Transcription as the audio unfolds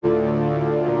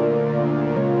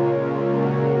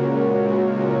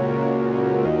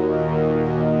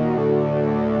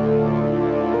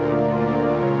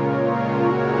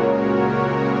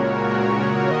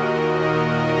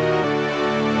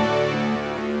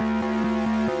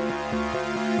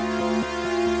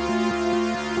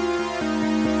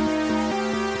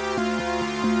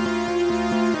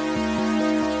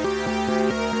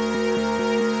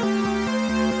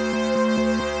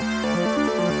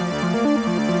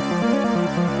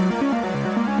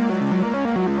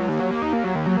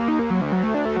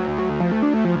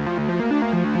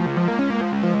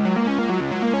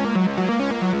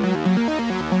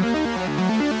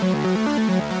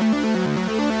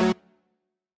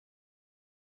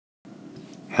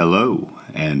Hello,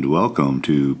 and welcome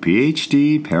to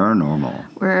PhD Paranormal.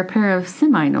 We're a pair of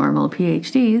semi-normal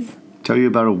PhDs. Tell you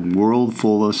about a world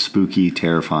full of spooky,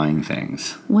 terrifying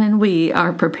things. When we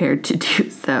are prepared to do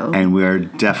so. And we are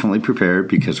definitely prepared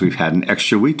because we've had an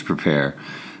extra week to prepare.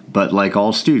 But like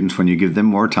all students, when you give them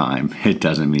more time, it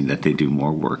doesn't mean that they do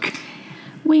more work.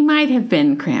 We might have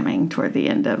been cramming toward the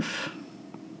end of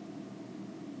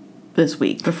this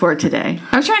week, before today.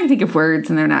 I was trying to think of words,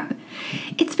 and they're not.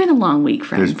 It's been a long week,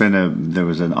 friends. There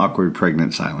was an awkward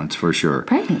pregnant silence, for sure.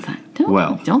 Pregnant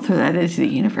silence? Don't throw that into the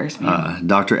universe, man.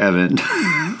 Dr. Evan,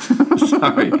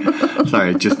 sorry,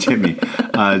 it just hit me.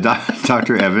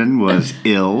 Dr. Evan was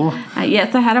ill.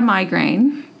 Yes, I had a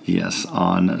migraine. Yes,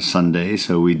 on Sunday,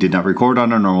 so we did not record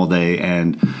on a normal day,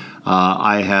 and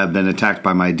I have been attacked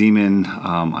by my demon.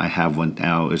 I have what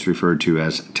now is referred to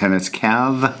as tennis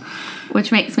calf. Which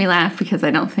makes me laugh because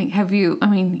I don't think,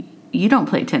 you don't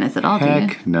play tennis at all, do you?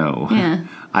 Heck no. Yeah.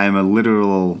 I am a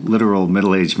literal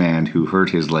middle-aged man who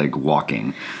hurt his leg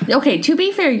walking. Okay, to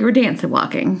be fair, you were dancing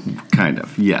walking. Kind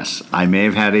of, yes. I may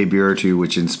have had a beer or two,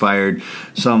 which inspired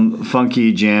some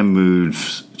funky jam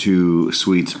moves to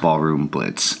Sweet's Ballroom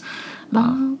Blitz.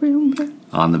 Ballroom Blitz.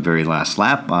 On the very last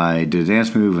lap, I did a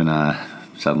dance move and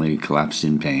suddenly collapsed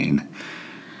in pain.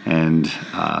 And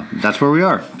that's where we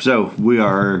are. So we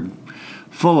are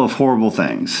full of horrible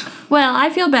things. Well, I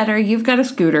feel better. You've got a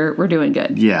scooter. We're doing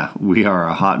good. Yeah, we are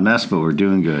a hot mess, but we're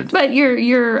doing good. But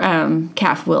your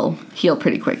calf will heal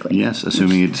pretty quickly. Yes,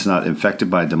 assuming it's not infected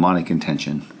by demonic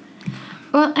intention.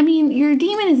 Well, your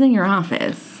demon is in your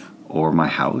office. Or my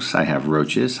house. I have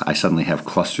roaches. I suddenly have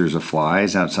clusters of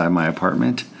flies outside my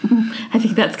apartment. I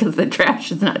think that's because the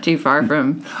trash is not too far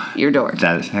from your door.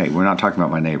 Hey, we're not talking about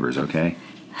my neighbors, okay?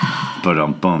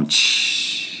 Boom.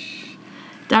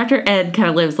 Dr. Ed kind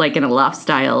of lives like in a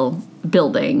loft-style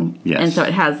building. Yes. And so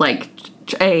it has like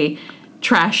a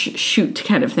trash chute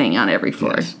kind of thing on every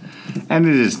floor. Yes. And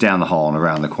it is down the hall and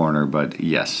around the corner, but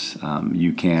yes,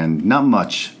 you can, not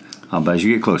much, but as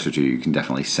you get closer to it, you can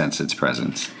definitely sense its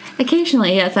presence.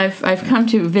 Occasionally, yes. I've come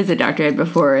to visit Dr. Ed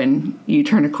before, and you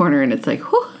turn a corner and it's like,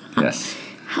 whew. Yes.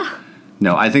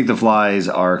 No, I think the flies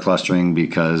are clustering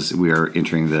because we are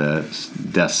entering the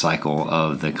death cycle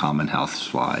of the common house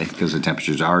fly because the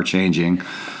temperatures are changing.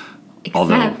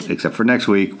 Except for next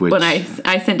week, which... When I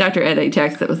sent Dr. Ed a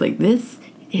text that was like, this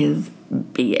is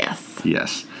BS.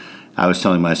 Yes. I was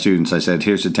telling my students, I said,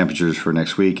 here's the temperatures for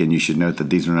next week, and you should note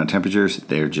that these are not temperatures,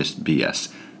 they're just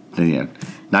BS.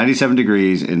 97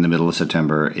 degrees in the middle of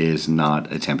September is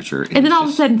not a temperature. And then all of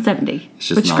a sudden 70. It's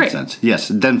just nonsense. Great. Yes,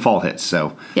 then fall hits.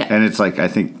 So, yeah. And it's like, I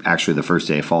think, actually the first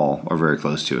day of fall, or very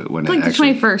close to it. When it's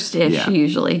like the 21st-ish,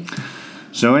 usually.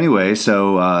 So anyway,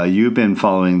 you've been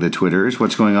following the Twitters.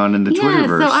 What's going on in the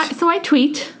Twitterverse? Yeah, so I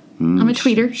tweet. I'm a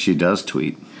tweeter. She does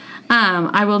tweet.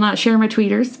 I will not share my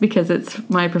tweeters because it's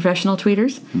my professional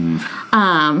tweeters.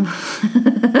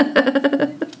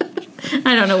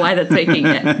 I don't know why that's making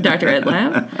Dr. Ed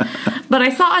laugh. But I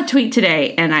saw a tweet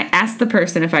today, and I asked the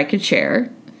person if I could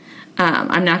share.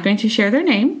 I'm not going to share their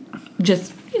name,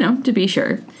 just, to be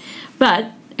sure.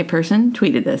 But a person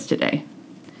tweeted this today.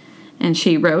 And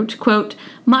she wrote, quote,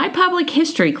 "My public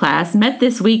history class met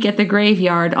this week at the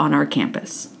graveyard on our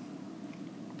campus."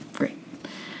 Great.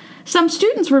 "Some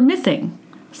students were missing,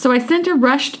 so I sent a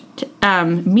rushed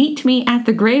meet me at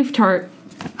the graveyard."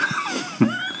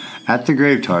 At the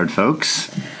graveyard,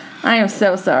 folks. I am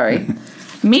so sorry.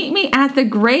 "Meet me at the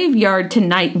graveyard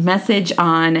tonight" message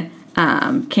on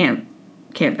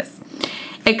Canvas.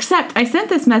 Except I sent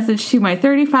this message to my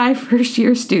 35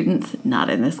 first-year students,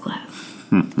 not in this class.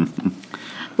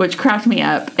 Which cracked me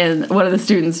up. And one of the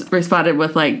students responded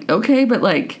with okay, but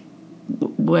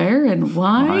where and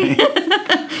why?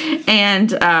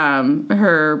 And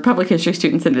her public history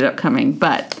students ended up coming.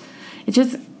 But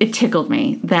it tickled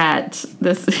me that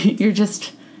you're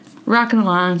just rocking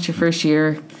along. It's your first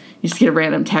year. You just get a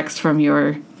random text from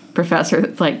your professor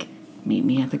that's like, "Meet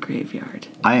me at the graveyard."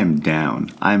 I am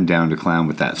down. I'm down to clown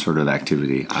with that sort of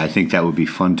activity. I think that would be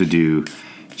fun to do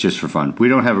just for fun. We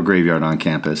don't have a graveyard on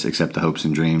campus except the hopes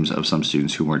and dreams of some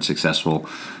students who weren't successful.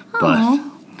 But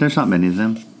there's not many of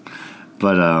them.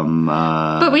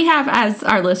 But we have, as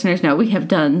our listeners know, we have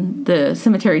done the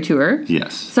cemetery tour.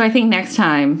 Yes. So I think next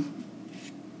time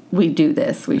we do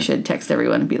this, we should text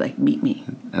everyone and be like, "Meet me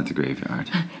at the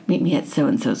graveyard. Meet me at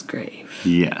so-and-so's grave."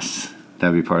 Yes.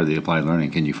 That'd be part of the applied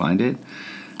learning. Can you find it?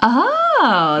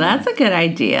 Oh, that's a good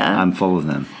idea. I'm full of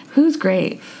them. Whose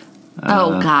grave?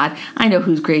 Oh, God. I know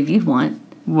whose grave you'd want.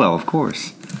 Well, of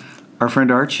course. Our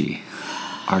friend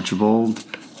Archibald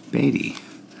Beatty,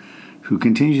 who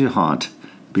continues to haunt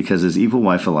because his evil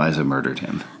wife Eliza murdered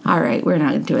him. All right, we're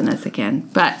not doing this again.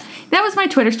 But that was my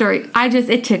Twitter story.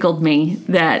 It tickled me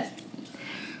that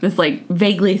this like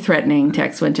vaguely threatening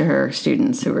text went to her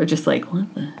students who were just like,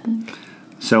 what the heck?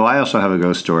 So I also have a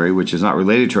ghost story, which is not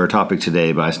related to our topic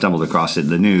today, but I stumbled across it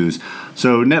in the news.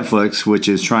 So Netflix, which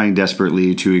is trying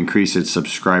desperately to increase its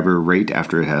subscriber rate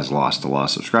after it has lost a lot of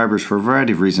subscribers for a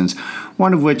variety of reasons,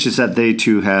 one of which is that they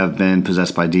too have been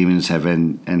possessed by demons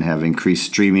and have increased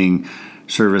streaming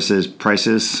services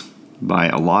prices by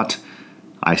a lot.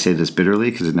 I say this bitterly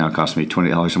because it now costs me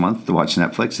 $20 a month to watch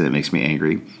Netflix, and it makes me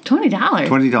angry. $20? $20,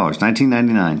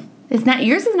 $19.99. It's not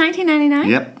yours is $19.99?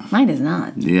 Yep. Mine is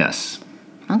not. Yes.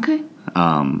 Okay.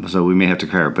 So we may have to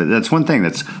compare it. But that's one thing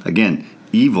that's, again,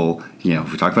 evil. You know,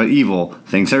 if we talk about evil,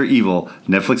 things that are evil,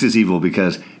 Netflix is evil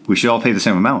because we should all pay the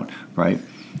same amount, right?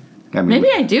 I mean, maybe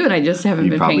I do, and I just haven't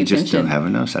been paying attention. You probably just don't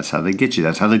haven't noticed. That's how they get you.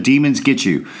 That's how the demons get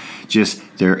you. Just,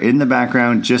 they're in the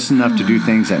background just enough to do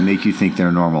things that make you think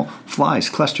they're normal. Flies,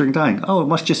 clustering, dying. Oh, it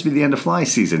must just be the end of fly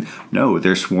season. No,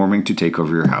 they're swarming to take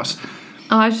over your house.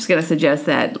 Oh, I was just going to suggest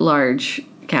that large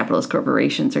capitalist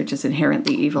corporations are just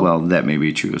inherently evil. Well, that may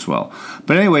be true as well.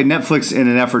 But anyway, Netflix, in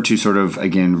an effort to sort of,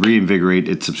 again, reinvigorate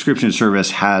its subscription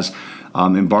service, has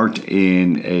embarked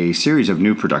in a series of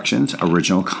new productions,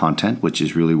 original content, which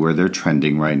is really where they're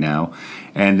trending right now.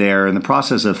 And they're in the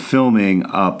process of filming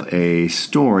up a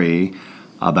story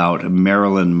about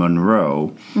Marilyn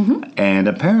Monroe. Mm-hmm. And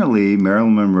apparently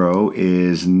Marilyn Monroe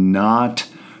is not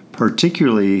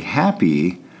particularly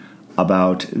happy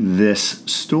about this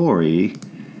story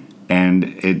and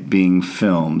it being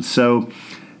filmed. So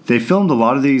they filmed a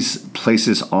lot of these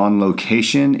places on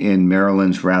location in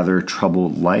Marilyn's rather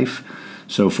troubled life.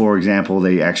 So, for example,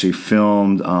 they actually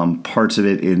filmed parts of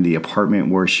it in the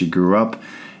apartment where she grew up,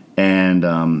 and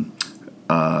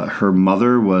her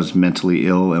mother was mentally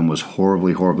ill and was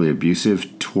horribly, horribly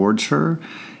abusive towards her.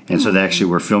 And so they actually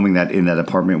were filming that in that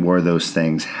apartment where those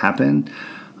things happened.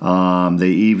 They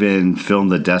even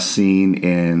filmed the death scene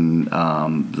in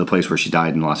the place where she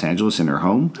died in Los Angeles in her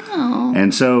home. Aww.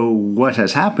 And so what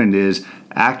has happened is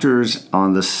actors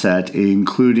on the set,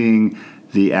 including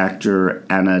the actor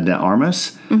Ana de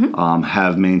Armas,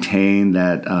 have maintained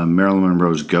that Marilyn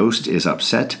Monroe's ghost is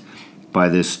upset by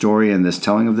this story and this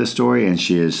telling of this story, and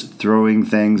she is throwing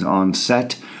things on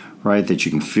set, right, that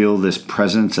you can feel this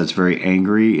presence that's very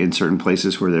angry in certain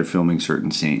places where they're filming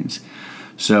certain scenes.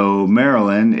 So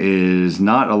Marilyn is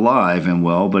not alive and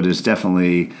well, but is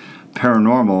definitely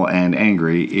paranormal and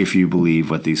angry if you believe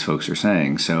what these folks are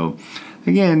saying. So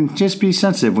again, just be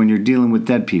sensitive when you're dealing with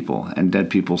dead people and dead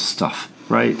people's stuff,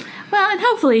 right? Well, and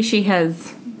hopefully she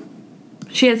has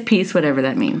peace, whatever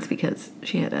that means, because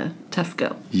she had a tough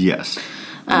go. Yes.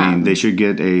 I mean, they should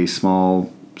get a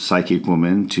small psychic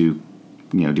woman to,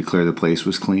 declare the place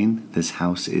was clean. This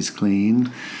house is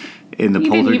clean. In the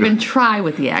you didn't even try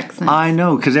with the accent. I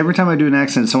know, because every time I do an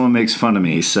accent, someone makes fun of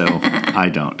me, so I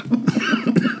don't.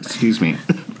 Excuse me.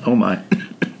 Oh, my.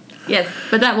 Yes,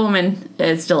 but that woman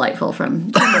is delightful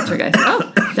from Poltergeist.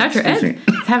 Oh, Dr. Ed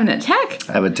is having an attack.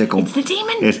 I have a tickle. It's the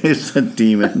demon. It is the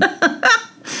demon.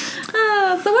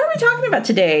 So what are we talking about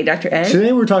today, Dr. Ed?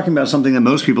 Today we're talking about something that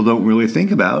most people don't really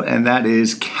think about, and that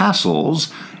is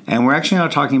castles. And we're actually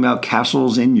not talking about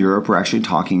castles in Europe. We're actually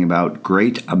talking about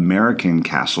great American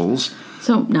castles.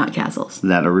 So not castles.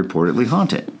 That are reportedly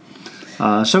haunted.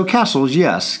 So castles,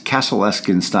 yes, castle-esque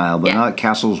in style, but not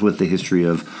castles with the history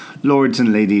of lords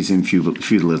and ladies in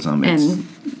feudalism. And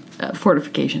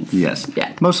fortifications. Yes.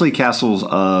 Yeah. Mostly castles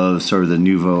of sort of the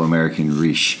Nouveau American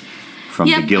Riche from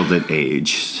the Gilded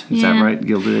Age. Is that right,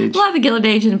 Gilded Age? A lot of the Gilded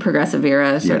Age and Progressive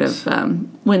era, sort of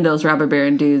when those robber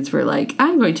baron dudes were like,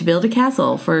 I'm going to build a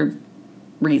castle for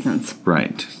reasons.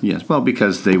 Right. Yes. Well,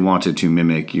 because they wanted to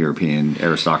mimic European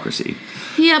aristocracy.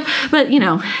 Yep. But,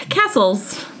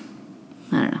 castles,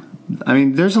 I don't know. I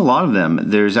mean, there's a lot of them.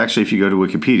 There's actually, if you go to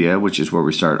Wikipedia, which is where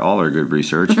we start all our good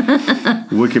research,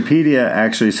 Wikipedia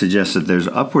actually suggests that there's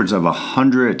upwards of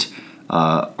 100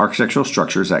 architectural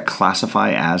structures that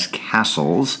classify as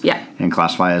castles and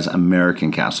classify as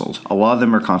American castles. A lot of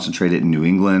them are concentrated in New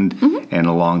England and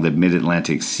along the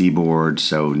mid-Atlantic seaboard.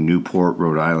 So Newport,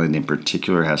 Rhode Island in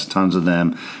particular has tons of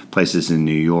them. Places in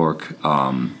New York.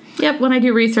 Yep, when I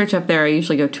do research up there, I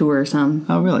usually go tour some.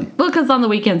 Oh, really? Well, because on the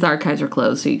weekends, archives are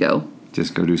closed, so you go.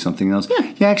 Just go do something else?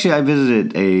 Yeah. Yeah, actually, I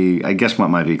visited I guess what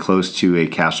might be close to a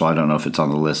castle. I don't know if it's on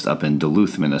the list, up in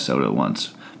Duluth, Minnesota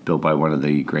once. Built by one of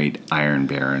the great Iron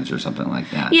Barons or something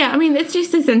like that. Yeah, I mean, it's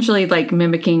just essentially like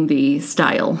mimicking the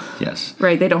style. Yes.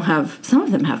 Right? They don't have, some of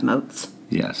them have moats.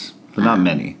 Yes. but not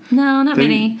many. No, not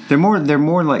many. They're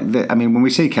more like, I mean, when we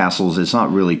say castles, it's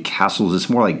not really castles. It's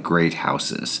more like great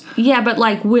houses. Yeah, but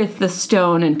like with the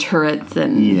stone and turrets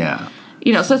and... Yeah.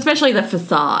 You know, so especially the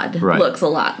facade looks a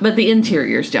lot, but the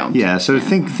interiors don't. Yeah, so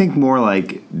think more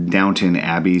like Downton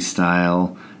Abbey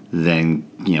style than,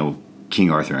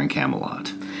 King Arthur and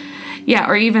Camelot. Yeah,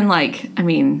 or even like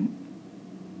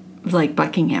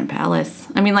Buckingham Palace.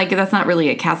 I mean, like, that's not really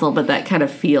a castle, but that kind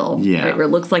of feel. Yeah. Right, where it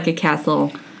looks like a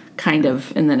castle, kind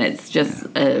of, and then it's just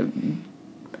I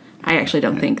actually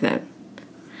don't think that,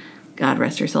 God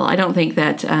rest her soul, I don't think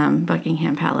that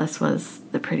Buckingham Palace was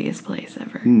the prettiest place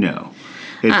ever. No.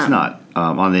 It's not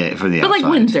from the outside. But like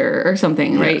Windsor or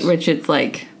something, right? Which it's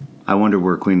like... I wonder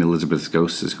where Queen Elizabeth's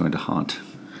ghost is going to haunt.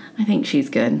 I think she's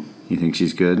good. You think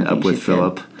she's good? Up with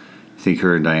Philip? Good. Think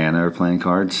her and Diana are playing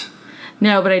cards?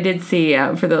 No, but I did see,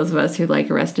 for those of us who like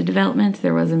Arrested Development,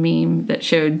 there was a meme that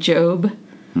showed Job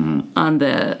on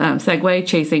the Segway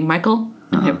chasing Michael.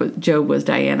 And Job was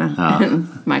Diana,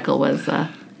 and Michael was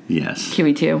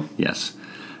QE2. Yes.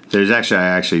 I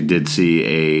actually did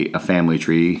see a family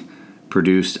tree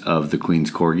produced of the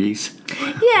Queen's corgis.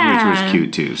 Yeah. Which was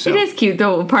cute too. So. It is cute,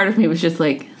 though part of me was just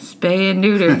like, spay and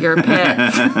neuter your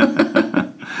pets.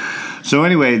 So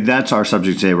anyway, that's our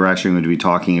subject today. We're actually going to be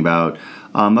talking about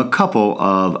a couple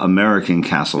of American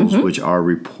castles which are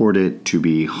reported to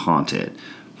be haunted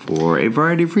for a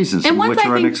variety of reasons, some of which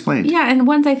are unexplained. Yeah, and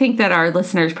ones I think that our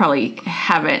listeners probably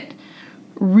haven't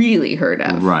really heard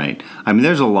of. Right. I mean,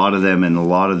 there's a lot of them, and a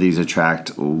lot of these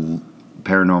attract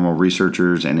paranormal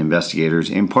researchers and investigators,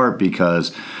 in part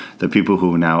because the people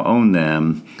who now own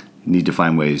them need to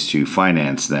find ways to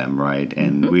finance them, right?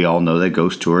 And we all know that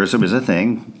ghost tourism is a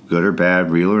thing, good or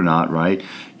bad, real or not, right?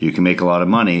 You can make a lot of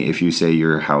money if you say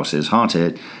your house is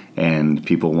haunted and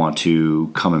people want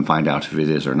to come and find out if it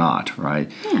is or not,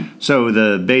 right? Yeah. So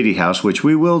the Beatty House, which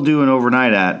we will do an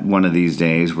overnight at one of these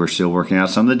days, we're still working out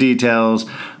some of the details.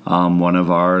 One of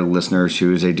our listeners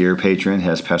who is a dear patron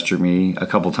has pestered me a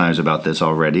couple times about this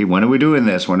already. When are we doing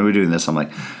this? When are we doing this? I'm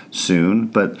like, soon.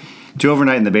 But to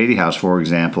overnight in the Beatty House, for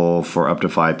example, for up to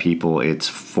 5 people, it's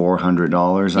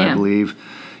 $400, I believe.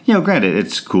 Granted,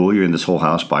 it's cool. You're in this whole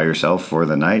house by yourself for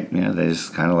the night. They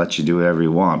just kind of let you do whatever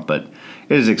you want, but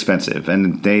it is expensive.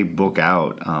 And they book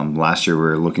out. Last year, we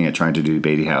were looking at trying to do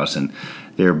Beatty House, and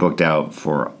they were booked out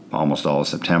for almost all of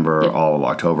September, all of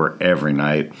October, every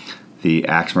night. The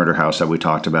Axe Murder House that we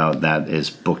talked about, that is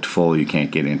booked full. You can't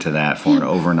get into that for an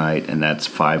overnight, and that's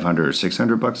 $500 or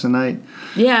 $600 a night.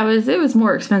 Yeah, it was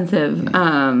more expensive.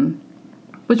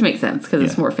 Which makes sense because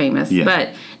it's more famous. Yeah.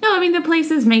 But, no, I mean, the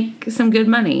places make some good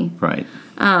money. Right.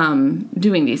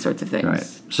 Doing these sorts of things. Right.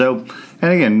 So,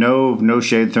 and again, no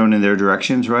shade thrown in their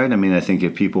directions, right? I mean, I think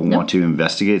if people want to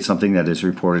investigate something that is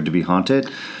reported to be haunted,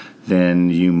 then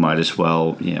you might as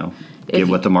well, get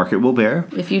what the market will bear.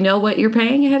 If you know what you're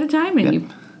paying ahead of time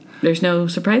and there's no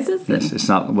surprises? Then... Yes, it's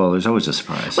not. Well, there's always a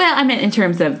surprise. Well, I meant in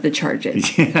terms of the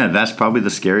charges. Yeah, that's probably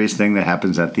the scariest thing that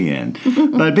happens at the end.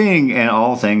 But being and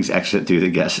all things exit through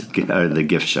the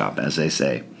gift shop, as they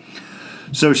say.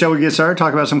 So shall we get started?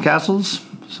 Talk about some castles?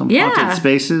 Some haunted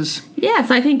spaces? Yes,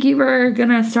 I think you were going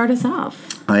to start us off.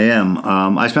 I am.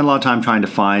 I spent a lot of time trying to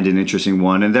find an interesting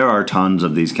one, and there are tons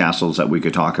of these castles that we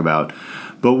could talk about.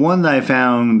 But one that I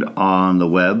found on the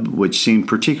web, which seemed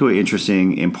particularly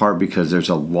interesting in part because there's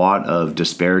a lot of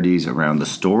disparities around the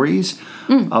stories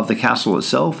of the castle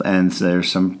itself, and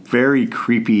there's some very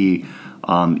creepy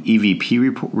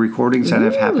EVP recordings that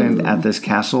have happened at this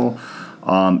castle,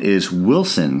 is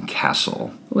Wilson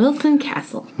Castle. Wilson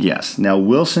Castle. Yes. Now,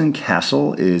 Wilson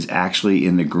Castle is actually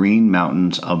in the Green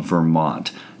Mountains of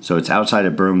Vermont. So it's outside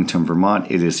of Burlington,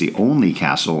 Vermont. It is the only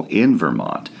castle in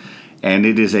Vermont. And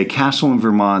it is a castle in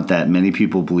Vermont that many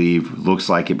people believe looks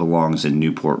like it belongs in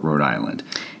Newport, Rhode Island.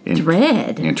 In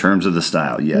terms of the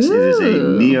style, yes. Ooh. It is a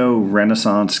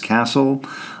neo-Renaissance castle.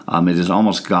 It is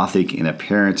almost Gothic in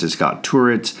appearance. It's got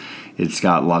turrets. It's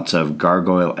got lots of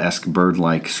gargoyle-esque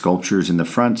bird-like sculptures in the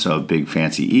front. So a big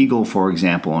fancy eagle, for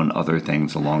example, and other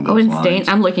things along those lines.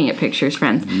 I'm looking at pictures,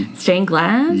 friends. Stained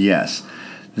glass? Yes.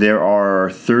 There are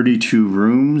 32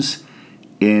 rooms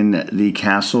in the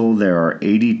castle. There are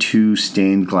 82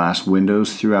 stained glass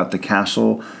windows throughout the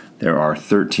castle. There are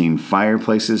 13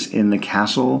 fireplaces in the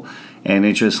castle. And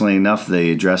interestingly enough,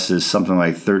 the address is something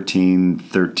like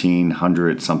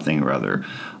 1300 something or other.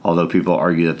 Although people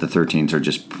argue that the 13s are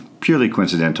just purely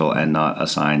coincidental and not a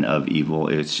sign of evil.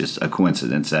 It's just a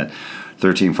coincidence that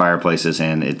 13 fireplaces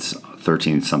and it's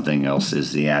 13 something else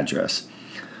is the address.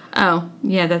 Oh,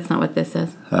 yeah, that's not what this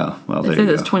says. Oh, well, there you go. It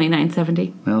says it's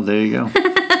 2970. Well, there you go.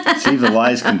 See, the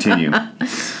lies continue.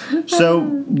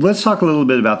 So let's talk a little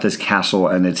bit about this castle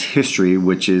and its history,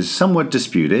 which is somewhat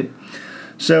disputed.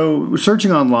 So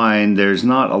searching online, there's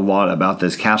not a lot about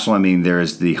this castle. I mean,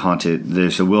 there's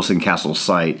a Wilson Castle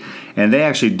site, and they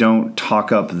actually don't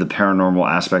talk up the paranormal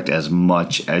aspect as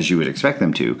much as you would expect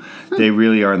them to. They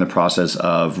really are in the process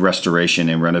of restoration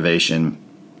and renovation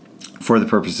for the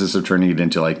purposes of turning it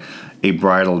into like a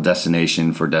bridal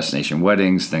destination for destination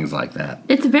weddings, things like that.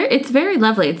 It's very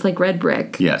lovely. It's like red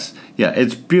brick. Yes. Yeah,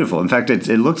 it's beautiful. In fact,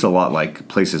 it looks a lot like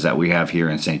places that we have here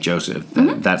in St. Joseph.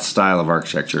 That style of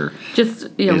architecture. Just,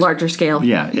 larger scale.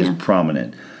 Yeah, is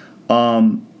prominent.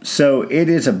 So it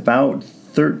is about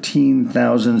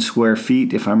 13,000 square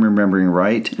feet, if I'm remembering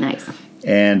right. Nice.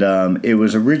 And it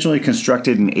was originally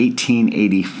constructed in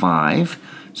 1885.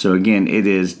 So again, it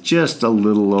is just a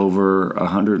little over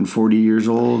 140 years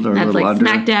old, or That's a little like under.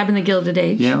 smack dab in the Gilded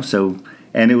Age. Yeah.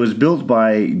 And it was built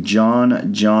by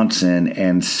John Johnson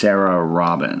and Sarah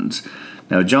Robbins.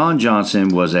 Now, John Johnson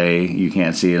was you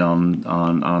can't see it on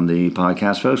the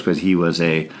podcast, folks, but he was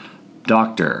a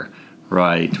doctor,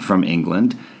 right, from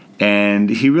England. And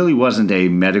he really wasn't a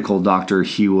medical doctor.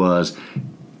 He was,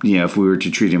 if we were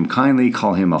to treat him kindly,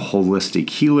 call him a holistic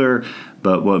healer.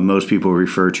 But what most people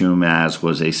refer to him as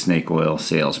was a snake oil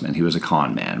salesman. He was a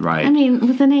con man, right? I mean,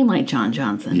 with a name like John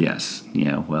Johnson. Yes.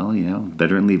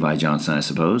 Better than Levi Johnson, I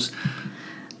suppose.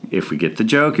 If we get the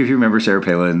joke, if you remember Sarah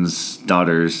Palin's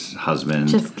daughter's husband.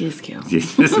 Just go.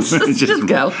 Just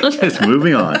go. Just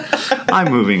moving on.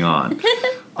 I'm moving on.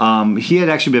 He had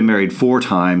actually been married 4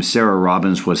 times. Sarah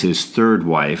Robbins was his 3rd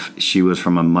wife. She was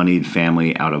from a moneyed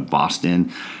family out of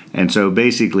Boston. And so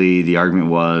basically the argument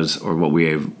was, or what we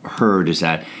have heard, is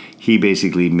that he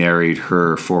basically married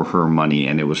her for her money,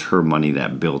 and it was her money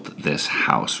that built this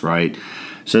house, right?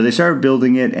 So they started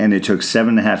building it, and it took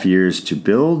 7.5 years to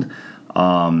build.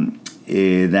 And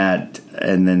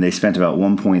then they spent about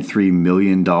 $1.3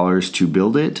 million to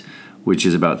build it, which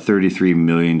is about $33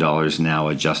 million now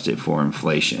adjusted for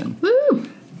inflation. Woo!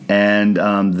 And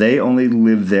they only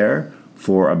lived there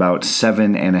for about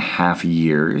 7.5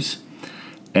 years.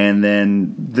 And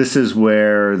then this is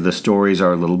where the stories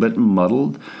are a little bit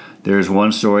muddled. There's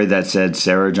one story that said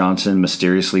Sarah Johnson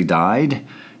mysteriously died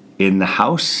in the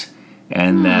house,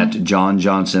 and that John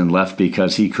Johnson left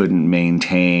because he couldn't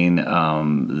maintain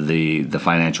the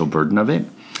financial burden of it.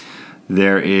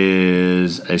 There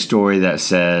is a story that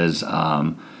says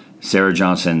Sarah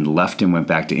Johnson left and went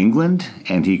back to England,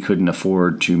 and he couldn't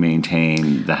afford to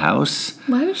maintain the house.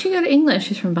 Why would she go to England?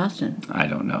 She's from Boston. I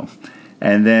don't know.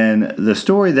 And then the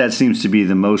story that seems to be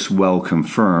the most well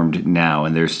confirmed now,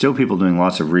 and there's still people doing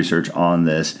lots of research on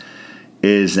this,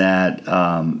 is that,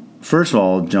 first of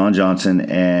all, John Johnson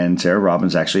and Sarah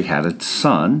Robbins actually had a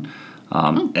son,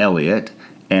 Elliot,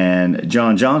 and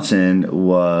John Johnson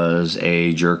was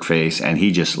a jerkface, and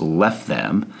he just left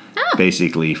them,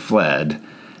 basically fled.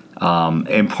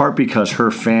 In part because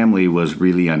her family was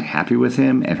really unhappy with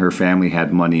him, and her family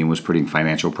had money and was putting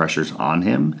financial pressures on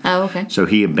him. Oh, okay. So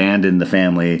he abandoned the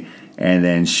family, and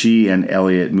then she and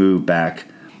Elliot moved back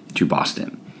to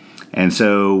Boston. And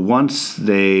so once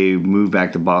they moved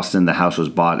back to Boston, the house was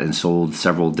bought and sold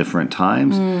several different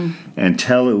times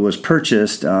until it was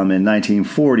purchased in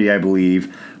 1940, I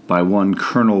believe, by one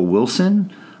Colonel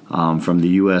Wilson from the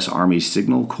U.S. Army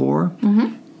Signal Corps.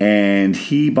 Mm-hmm. And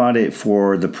he bought it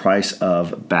for the price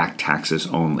of back taxes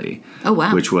only. Oh,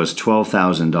 wow. Which was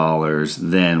 $12,000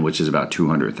 then, which is about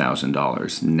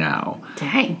 $200,000 now.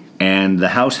 Dang. And the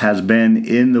house has been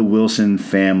in the Wilson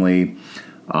family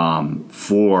from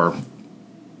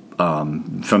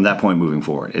that point moving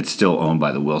forward. It's still owned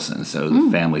by the Wilsons, so the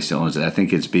family still owns it. I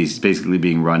think it's basically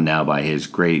being run now by his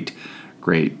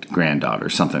great-granddaughter,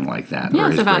 something like that. Yeah, or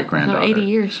it's his about 80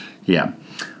 years. Yeah.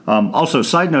 Also,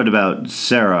 side note about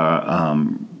Sarah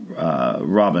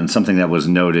Robbins, something that was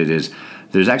noted is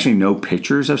there's actually no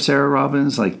pictures of Sarah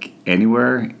Robbins, like,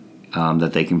 anywhere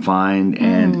that they can find,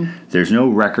 and there's no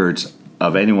records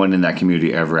of anyone in that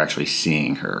community ever actually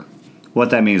seeing her. What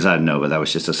that means, I don't know, but that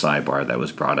was just a sidebar that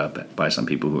was brought up by some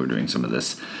people who were doing some of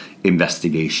this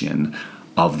investigation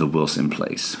of the Wilson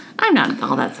place. I'm not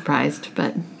all that surprised,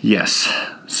 but... Yes.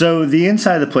 So the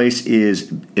inside of the place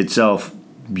is itself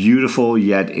beautiful,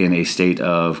 yet in a state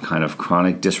of kind of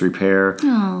chronic disrepair.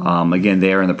 Again,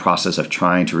 they are in the process of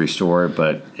trying to restore it,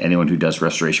 but anyone who does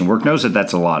restoration work knows that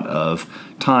that's a lot of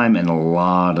time and a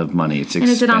lot of money. It's expensive.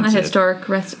 And is it on the historic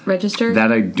register?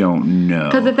 That I don't know.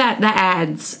 Because that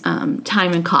adds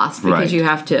time and cost, because you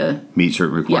have to... meet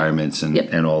certain requirements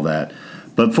and all that.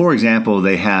 But for example,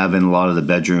 they have in a lot of the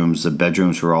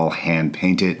bedrooms were all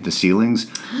hand-painted. The ceilings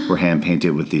were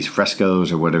hand-painted with these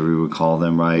frescoes or whatever you would call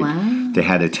them, right? Wow. They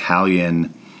had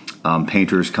Italian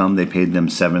painters come. They paid them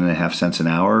 7.5 cents an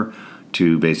hour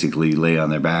to basically lay on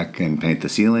their back and paint the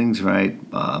ceilings, right?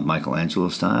 Michelangelo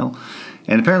style.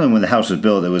 And apparently when the house was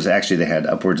built, it was actually, they had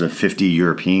upwards of 50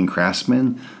 European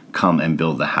craftsmen come and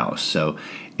build the house. So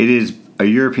it is a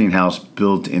European house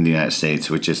built in the United States,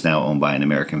 which is now owned by an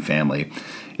American family.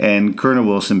 And Colonel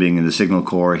Wilson, being in the Signal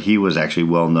Corps, he was actually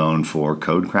well known for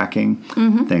code cracking,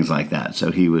 things like that.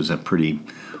 So he was a pretty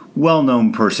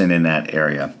well-known person in that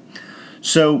area.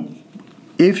 So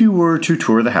if you were to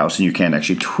tour the house, and you can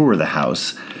actually tour the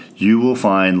house, you will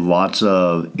find lots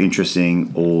of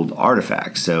interesting old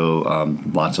artifacts. So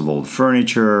lots of old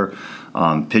furniture,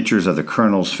 pictures of the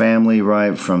Colonel's family,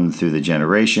 right, from through the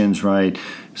generations, right,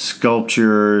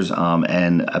 sculptures,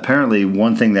 and apparently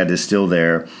one thing that is still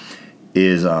there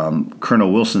is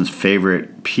Colonel Wilson's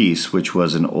favorite piece, which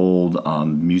was an old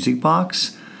music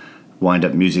box,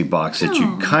 wind-up music box that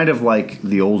you kind of like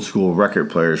the old school record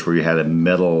players where you had a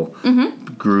metal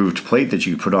grooved plate that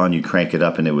you put on, you crank it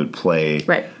up, and it would play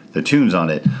the tunes on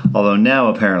it. Although now,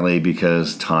 apparently,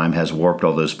 because time has warped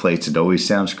all those plates, it always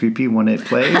sounds creepy when it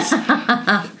plays.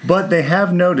 But they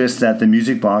have noticed that the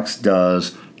music box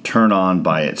does turn on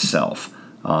by itself.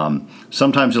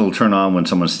 Sometimes it'll turn on when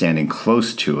someone's standing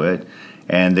close to it,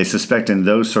 and they suspect in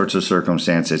those sorts of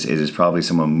circumstances it is probably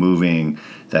someone moving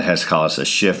that has caused a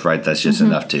shift, right? That's just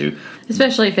enough to...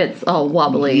 Especially if it's all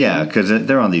wobbly. Yeah, because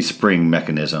they're on these spring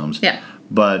mechanisms. Yeah.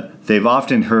 But they've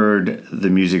often heard the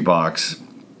music box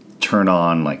turn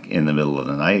on like in the middle of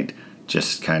the night,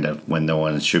 just kind of when no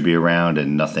one should be around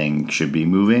and nothing should be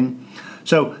moving.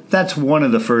 So that's one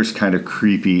of the first kind of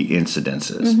creepy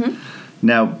incidences.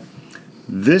 Now,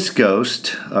 this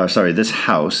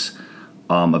house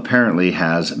apparently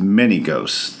has many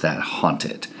ghosts that haunt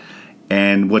it.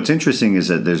 And what's interesting is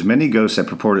that there's many ghosts that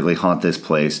purportedly haunt this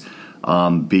place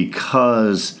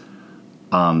because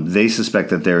they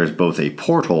suspect that there is both a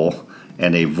portal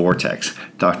and a vortex.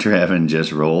 Dr. Evan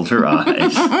just rolled her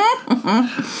eyes.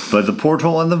 But the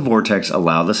portal and the vortex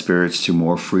allow the spirits to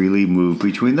more freely move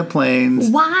between the planes.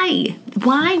 Why?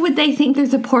 Why would they think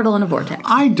there's a portal and a vortex?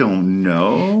 I don't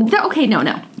know. Okay,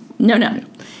 no.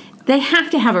 They have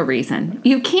to have a reason.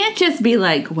 You can't just be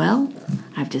like, well,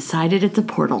 I've decided it's a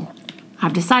portal.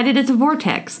 I've decided it's a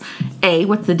vortex. A,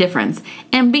 what's the difference?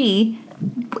 And B...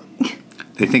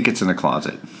 They think it's in a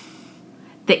closet.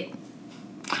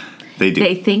 They do.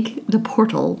 They think the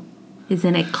portal is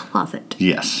in a closet.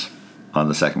 Yes, on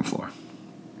the second floor.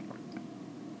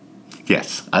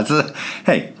 Yes.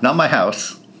 Hey, not my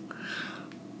house.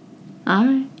 All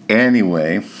right.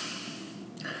 Anyway,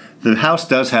 the house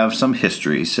does have some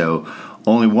history, so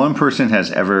only one person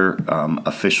has ever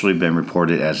officially been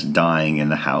reported as dying in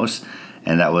the house,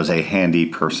 and that was a handy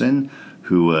person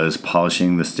who was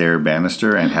polishing the stair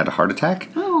banister and had a heart attack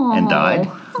and died.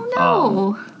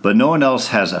 Oh, no. But no one else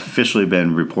has officially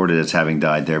been reported as having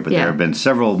died there, but there have been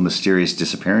several mysterious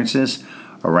disappearances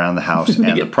around the house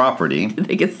and the property.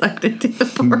 They get sucked into the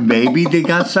portal. Maybe they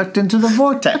got sucked into the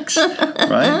vortex,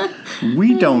 right?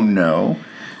 We don't know.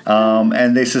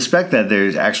 And they suspect that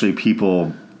there's actually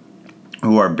people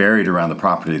who are buried around the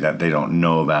property that they don't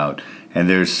know about. And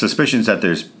there's suspicions that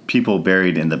there's people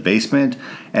buried in the basement,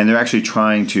 and they're actually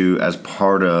trying to, as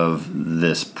part of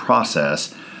this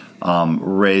process,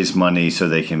 raise money so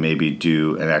they can maybe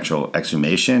do an actual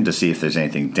exhumation to see if there's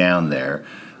anything down there.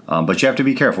 But you have to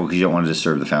be careful because you don't want to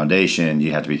disturb the foundation.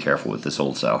 You have to be careful with this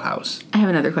old style house. I have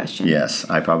another question. Yes,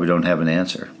 I probably don't have an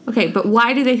answer. Okay, but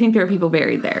why do they think there are people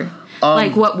buried there?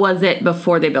 Like, what was it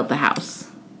before they built the house?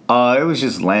 It was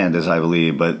just land, as I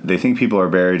believe, but they think people are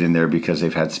buried in there because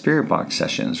they've had spirit box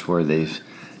sessions where they've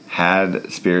had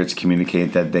spirits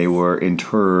communicate that they were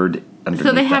interred underneath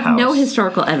So they have the house. no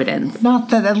historical evidence.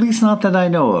 At least not that I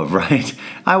know of, right?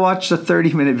 I watched a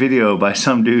 30-minute video by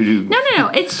some dude who... No.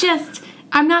 It's just,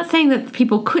 I'm not saying that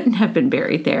people couldn't have been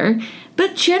buried there,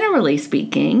 but generally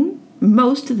speaking,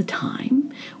 most of the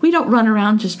time, we don't run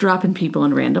around just dropping people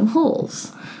in random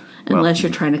holes. Unless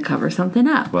you're trying to cover something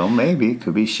up. Well, maybe. It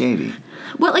could be shady.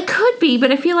 Well, it could be,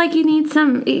 but I feel like you need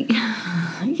some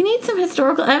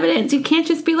historical evidence. You can't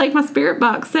just be like, my spirit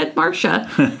box said Marcia.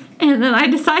 And then I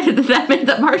decided that meant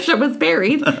that Marcia was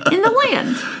buried in the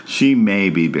land. She may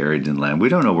be buried in land. We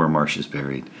don't know where Marcia's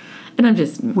buried. And I'm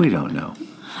just... We don't know.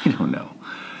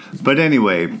 But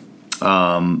anyway...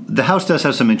 the house does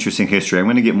have some interesting history. I'm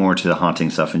going to get more into the haunting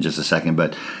stuff in just a second,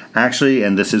 but actually,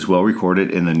 and this is well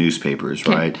recorded in the newspapers,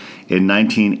 right? In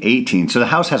 1918, so the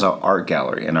house has an art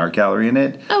gallery in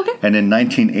it. Okay. And in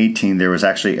 1918, there was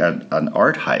actually an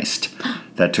art heist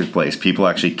that took place. People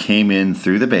actually came in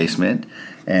through the basement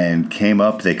and came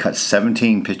up. They cut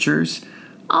 17 pictures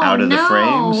out of the no.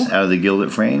 frames, out of the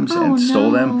gilded frames, and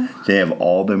stole them. They have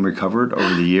all been recovered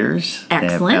over the years. Excellent. They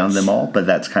have found them all, but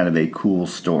that's kind of a cool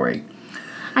story.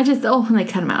 I just, when they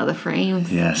cut them out of the frames.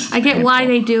 Yes. I get why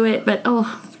they do it, but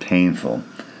It's painful.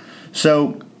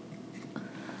 So,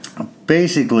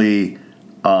 basically,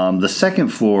 the second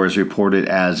floor is reported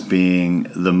as being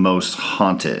the most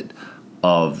haunted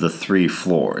of the 3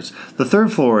 floors. The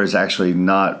third floor is actually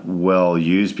not well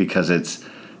used because it's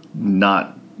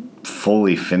not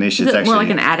fully finished. Is it's it actually more like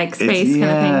an attic space kind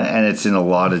of thing? And it's in a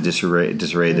lot of disarray.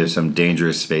 There's some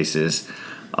dangerous spaces.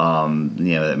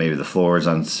 That maybe the floor is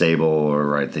unstable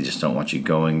or they just don't want you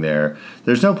going there.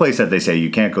 There's no place that they say you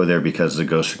can't go there because the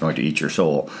ghosts are going to eat your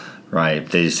soul, right?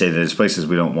 They just say that there's places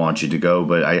we don't want you to go.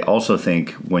 But I also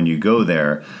think when you go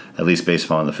there, at least based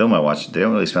upon the film I watched, they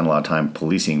don't really spend a lot of time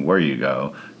policing where you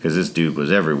go because this dude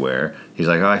was everywhere. He's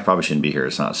like, I probably shouldn't be here.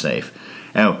 It's not safe.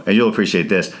 And you'll appreciate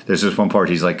this. There's this one part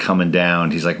he's like coming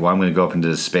down. He's like, well, I'm going to go up into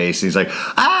this space. And he's like,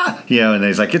 and then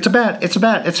he's like, it's a bat.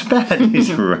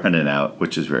 He's running out,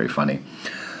 which is very funny.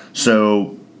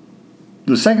 So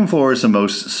the second floor is the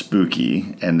most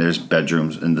spooky, and there's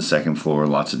bedrooms in the second floor,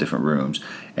 lots of different rooms.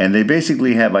 And they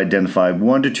basically have identified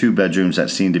 1 to 2 bedrooms that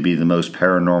seem to be the most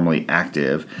paranormally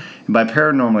active. And by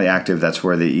paranormally active, that's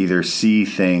where they either see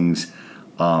things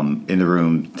in the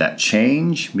room that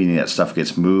change, meaning that stuff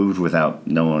gets moved without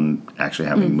no one actually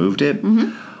having moved it,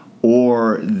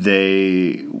 or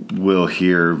they will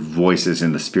hear voices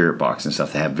in the spirit box and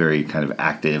stuff. They have very kind of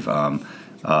active,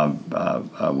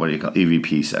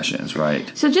 EVP sessions,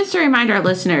 right? So just to remind our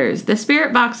listeners, the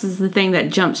spirit box is the thing that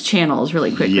jumps channels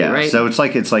really quickly, right? So it's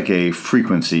like a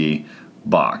frequency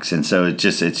box, and so it's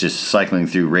just cycling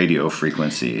through radio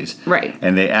frequencies, right?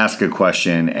 And they ask a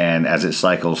question, and as it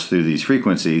cycles through these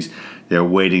frequencies, they're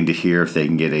waiting to hear if they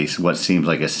can get what seems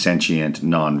like a sentient,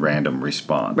 non-random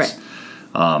response, right?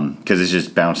 Because it's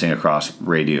just bouncing across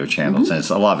radio channels, and it's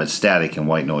a lot of it's static and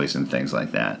white noise and things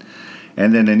like that.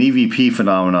 And then an EVP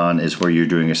phenomenon is where you're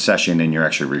doing a session and you're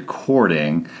actually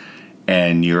recording,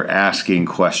 and you're asking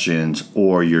questions,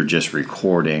 or you're just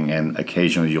recording, and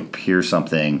occasionally you'll hear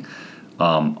something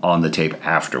on the tape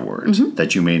afterwards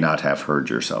that you may not have heard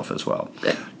yourself as well.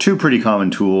 Good. 2 pretty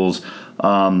common tools.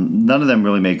 None of them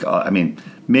really make,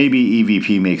 maybe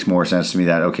EVP makes more sense to me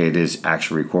that, it is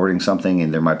actually recording something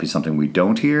and there might be something we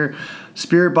don't hear.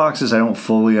 Spirit boxes, I don't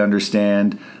fully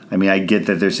understand. I get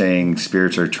that they're saying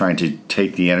spirits are trying to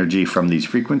take the energy from these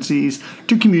frequencies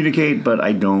to communicate, but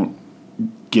I don't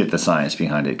get the science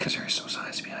behind it because there is no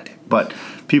science behind it. But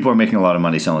people are making a lot of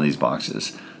money selling these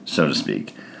boxes, so to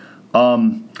speak.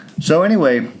 So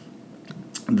anyway,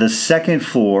 the second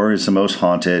floor is the most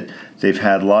haunted. They've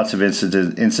had lots of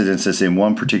incidences in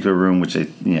one particular room, which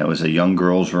is a young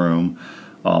girl's room,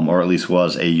 or at least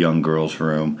was a young girl's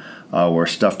room, where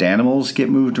stuffed animals get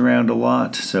moved around a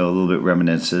lot. So a little bit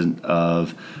reminiscent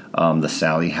of the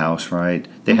Sally house, right?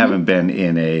 They haven't been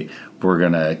in we're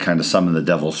going to kind of summon the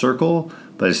devil circle,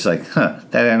 but it's like,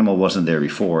 that animal wasn't there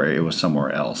before. It was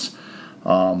somewhere else.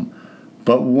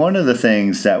 But one of the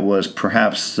things that was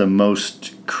perhaps the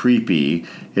most creepy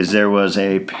is there was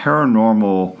a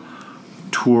paranormal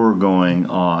tour going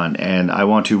on, and I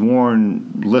want to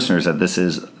warn listeners that this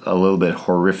is a little bit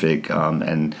horrific,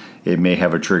 and it may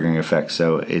have a triggering effect.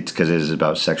 So it's because it is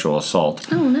about sexual assault.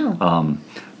 Oh no!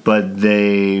 But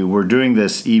they were doing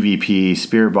this EVP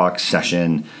spirit box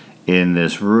session in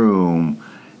this room,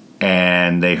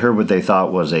 and they heard what they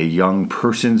thought was a young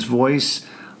person's voice.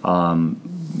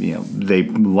 They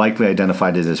likely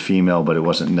identified it as female, but it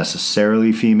wasn't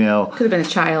necessarily female. Could have been a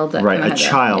child. A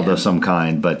child of some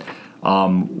kind. But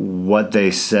what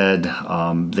they said,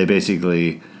 they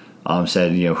basically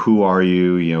said, who are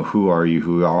you? Who are you?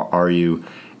 Who are you?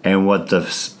 And what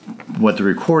the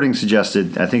recording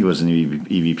suggested, I think it was an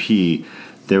EVP,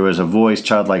 there was a voice,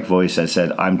 childlike voice that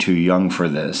said, "I'm too young for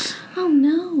this." Oh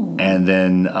no! And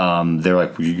then they're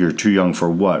like, "You're too young for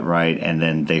what?" Right? And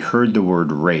then they heard the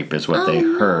word rape is what they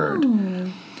heard.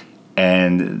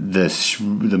 And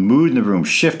the mood in the room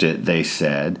shifted, they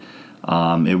said.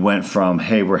 It went from,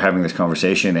 hey, we're having this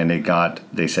conversation, and it got,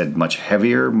 they said, much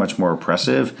heavier, much more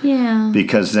oppressive. Yeah.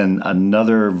 Because then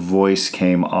another voice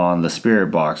came on the spirit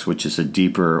box, which is a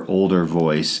deeper, older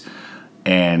voice,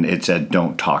 and it said,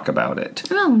 "Don't talk about it."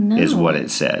 Oh, no. Is what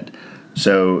it said.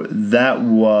 So that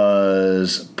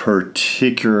was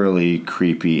particularly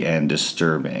creepy and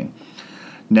disturbing.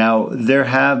 Now, there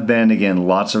have been, again,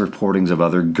 lots of reportings of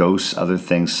other ghosts, other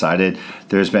things sighted.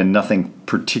 There's been nothing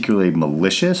particularly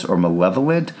malicious or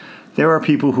malevolent. There are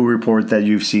people who report that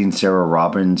you've seen Sarah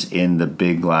Robbins in the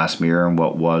big glass mirror in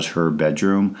what was her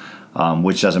bedroom.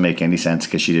 which doesn't make any sense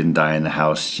because she didn't die in the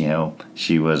house. You know,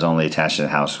 she was only attached to the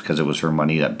house because it was her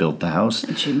money that built the house.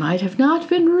 And she might have not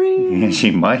been real. And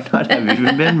she might not have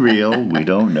even been real. We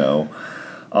don't know.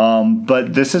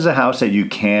 But this is a house that you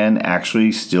can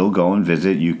actually still go and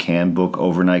visit. You can book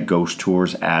overnight ghost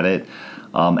tours at it.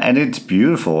 And it's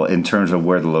beautiful in terms of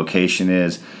where the location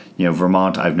is. You know,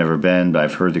 Vermont, I've never been, but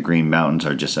I've heard the Green Mountains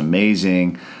are just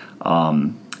amazing.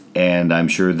 And I'm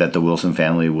sure that the Wilson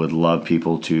family would love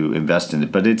people to invest in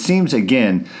it. But it seems,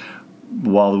 again,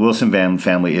 while the Wilson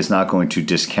family is not going to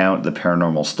discount the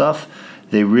paranormal stuff,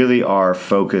 they really are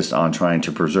focused on trying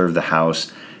to preserve the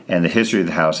house and the history of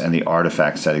the house and the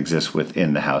artifacts that exist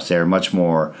within the house. They're much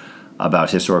more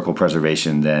about historical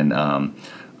preservation than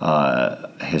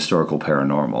historical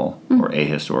paranormal or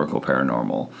ahistorical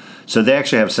paranormal. So they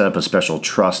actually have set up a special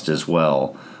trust as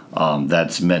well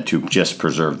that's meant to just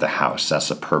preserve the house. That's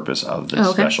the purpose of this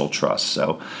special trust.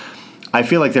 So I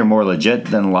feel like they're more legit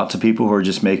than lots of people who are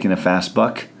just making a fast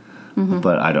buck,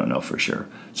 but I don't know for sure.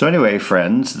 So anyway,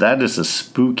 friends, that is a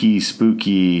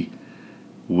spooky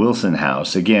Wilson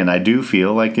house. Again, I do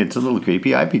feel like it's a little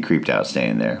creepy. I'd be creeped out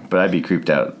staying there, but I'd be creeped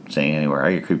out staying anywhere.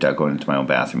 I get creeped out going into my own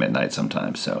bathroom at night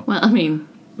sometimes. So, well, I mean,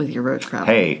 with your roach problem.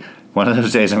 Hey, one of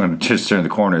those days I'm going to just turn the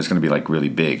corner. It's going to be like really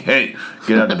big. Hey,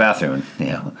 get out of the bathroom.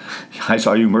 Yeah, I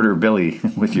saw you murder Billy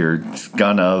with your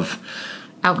gun of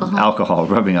rubbing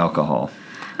alcohol.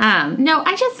 No,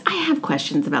 I have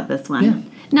questions about this one. Yeah.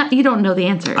 No, you don't know the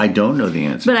answer. I don't know the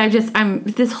answer.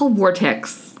 But this whole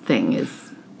vortex thing is.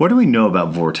 What do we know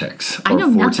about vortex or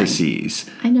vortices?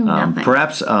 I know nothing.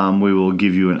 Perhaps we will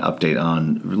give you an update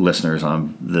on listeners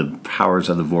on the powers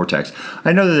of the vortex.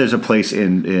 I know that there's a place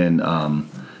in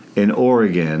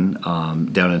Oregon,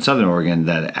 down in southern Oregon,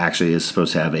 that actually is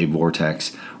supposed to have a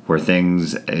vortex where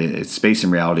space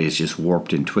and reality is just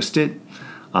warped and twisted.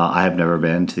 I have never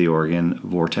been to the Oregon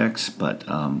vortex, but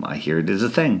I hear it is a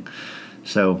thing.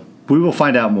 So we will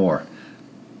find out more.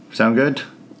 Sound good?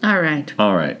 All right.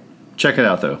 Check it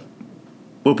out, though.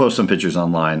 We'll post some pictures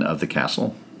online of the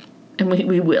castle. And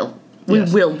we will. We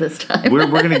will this time. We're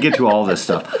going to get to all this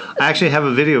stuff. I actually have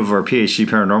a video of our PhD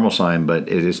Paranormal sign, but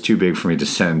it is too big for me to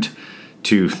send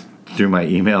through my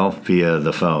email via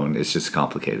the phone. It's just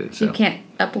complicated. So. You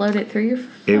can't upload it through your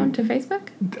phone to Facebook?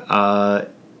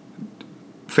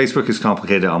 Facebook is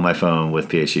complicated on my phone with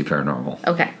PhD Paranormal.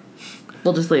 Okay.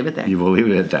 We'll just leave it there. You will leave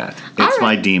it at that. It's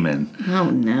my demon. Oh,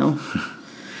 no.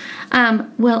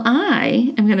 Well,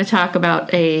 I am going to talk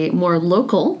about a more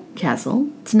local castle.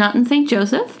 It's not in St.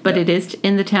 Joseph, but it is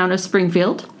in the town of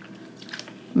Springfield,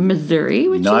 Missouri.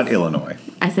 Not Illinois.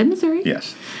 I said Missouri.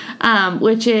 Yes.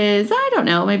 Which is, I don't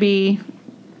know, maybe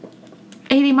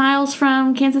 80 miles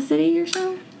from Kansas City or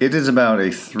so? It is about a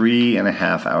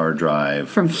 3.5 hour drive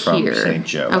from here. St.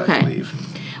 Joe, I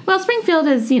believe. Well, Springfield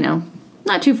is,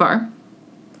 not too far.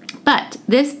 But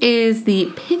this is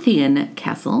the Pythian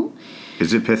Castle.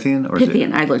 Is it Pythian? Or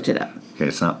Pythian. I looked it up. Okay,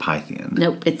 it's not Pythian.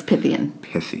 Nope, it's Pythian.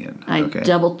 Pythian.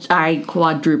 I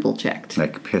quadruple checked.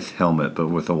 Like Pith Helmet, but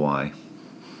with a Y.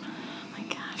 Oh my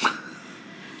god.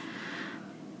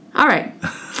 All right.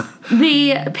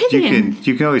 The Pythian.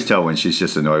 You can always tell when she's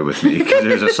just annoyed with me because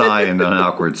there's a sigh and an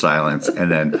awkward silence,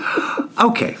 and then,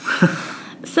 okay.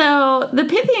 So the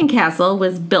Pythian Castle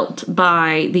was built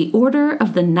by the Order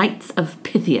of the Knights of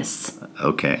Pythias.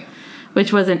 Okay.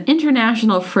 Which was an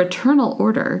international fraternal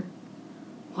order,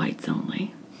 whites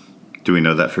only. Do we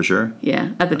know that for sure?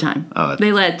 Yeah, at the time.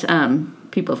 They let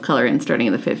people of color in starting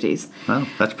in the 50s. Well,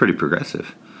 that's pretty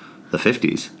progressive. The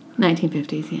 50s.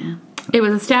 1950s, yeah. It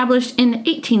was established in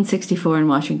 1864 in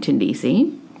Washington,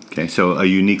 D.C. Okay, so a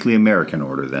uniquely American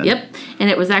order then. Yep, and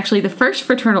it was actually the first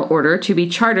fraternal order to be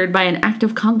chartered by an act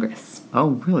of Congress.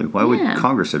 Oh, really? Why would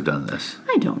Congress have done this?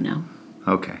 I don't know.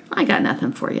 Okay. I got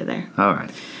nothing for you there. All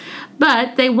right.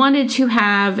 But they wanted to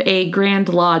have a Grand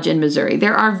Lodge in Missouri.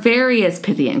 There are various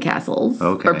Pythian castles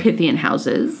or Pythian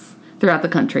houses throughout the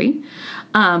country.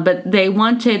 But they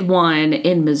wanted one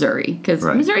in Missouri because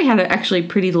Missouri had an actually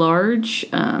pretty large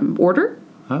order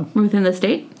within the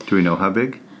state. Do we know how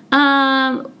big?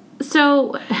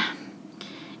 So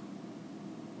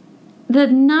the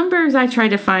numbers I tried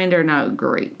to find are not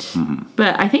great.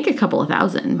 But I think a couple of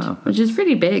thousand, which is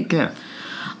pretty big. Yeah.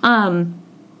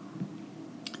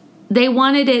 They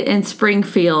wanted it in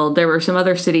Springfield. There were some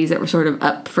other cities that were sort of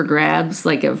up for grabs,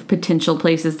 like of potential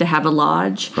places to have a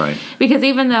lodge. Right. Because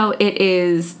even though it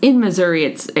is in Missouri,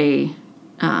 it's a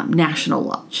national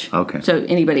lodge. Okay. So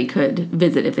anybody could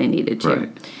visit if they needed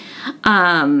to.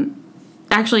 Right.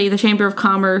 Actually, the Chamber of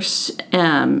Commerce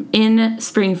in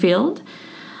Springfield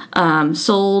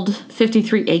sold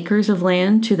 53 acres of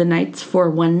land to the Knights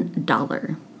for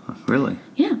 $1. Really?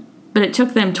 Yeah. but it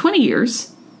took them 20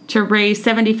 years to raise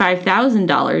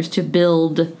 $75,000 to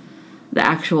build the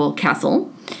actual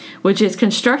castle, which is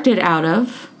constructed out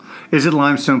of... Is it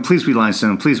limestone? Please be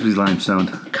limestone. Please be limestone.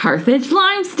 Carthage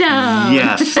limestone.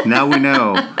 Yes, now we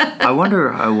know. I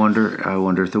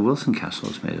wonder if the Wilson Castle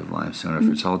is made of limestone or if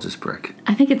it's all just brick.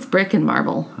 I think it's brick and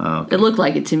marble. Oh, okay. It looked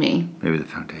like it to me. Maybe the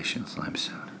foundation is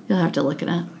limestone. You'll have to look it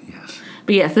up. Yes.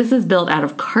 But yes, this is built out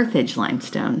of Carthage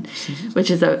limestone, which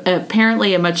is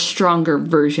apparently a much stronger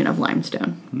version of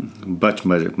limestone.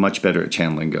 Much better at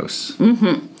channeling ghosts.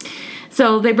 Mm-hmm.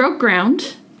 So they broke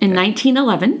ground in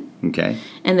 1911. Okay.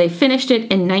 And they finished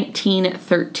it in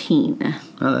 1913.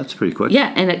 Oh, that's pretty quick.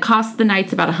 Yeah, and it cost the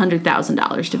Knights about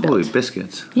 $100,000 to build. Holy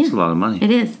biscuits. That's a lot of money. It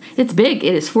is. It's big.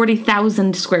 It is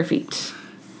 40,000 square feet.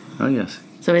 Oh, yes.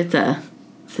 So it's a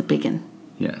big one.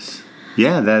 Yes.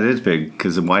 Yeah, that is big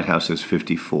because the White House is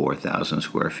 54,000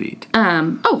 square feet.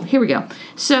 Here we go.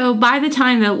 So by the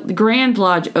time the Grand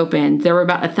Lodge opened, there were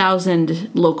about 1,000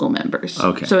 local members.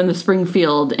 Okay. So in the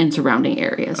Springfield and surrounding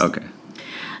areas. Okay.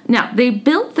 Now, they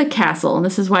built the castle, and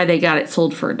this is why they got it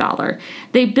sold for $1.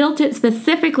 They built it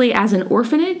specifically as an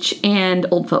orphanage and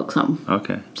old folks' home.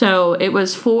 Okay. So it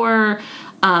was for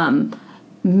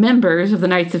members of the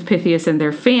Knights of Pythias and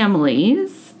their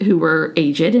families who were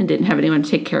aged and didn't have anyone to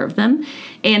take care of them,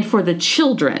 and for the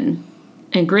children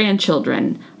and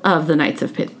grandchildren of the Knights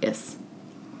of Pythias.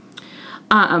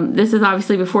 This is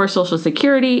obviously before Social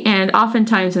Security, and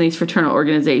oftentimes in these fraternal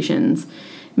organizations,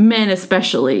 men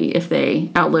especially, if they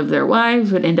outlive their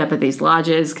wives, would end up at these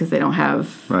lodges because they don't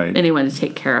have anyone to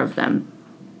take care of them.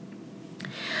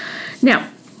 Now,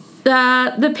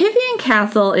 the Pythian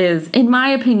Castle is, in my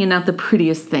opinion, not the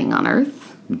prettiest thing on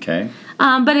earth. Okay.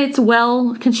 But it's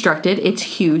well constructed. It's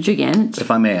huge again.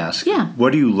 If I may ask,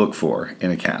 what do you look for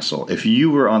in a castle? If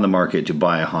you were on the market to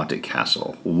buy a haunted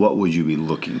castle, what would you be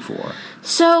looking for?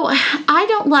 So I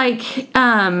don't like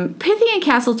Pythian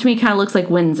Castle. To me, kind of looks like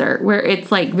Windsor, where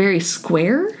it's like very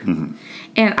square, and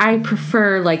I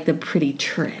prefer like the pretty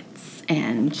turrets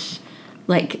and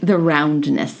like the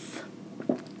roundness.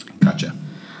 Gotcha.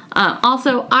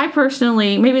 Also, I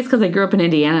personally, maybe it's because I grew up in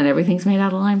Indiana and everything's made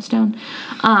out of limestone.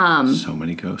 So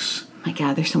many ghosts. My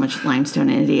God, there's so much limestone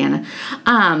in Indiana.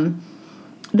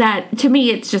 That, to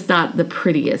me, it's just not the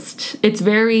prettiest. It's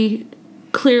very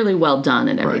clearly well done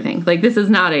and everything. Right. Like, this is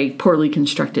not a poorly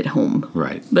constructed home.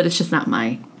 Right. But it's just not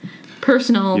my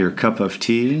personal... Your cup of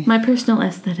tea? My personal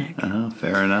aesthetic. Oh,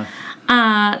 fair enough.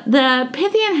 The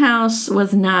Pythian house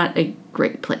was not a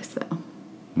great place, though.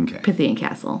 Okay. Pythian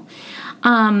Castle.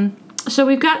 So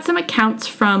we've got some accounts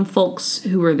from folks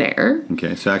who were there.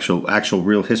 Okay, so actual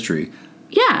real history.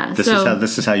 Yeah.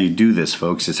 This is how you do this,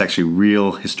 folks. It's actually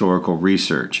real historical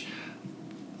research.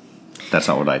 That's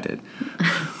not what I did.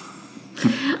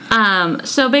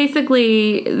 So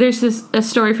basically, there's a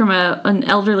story from an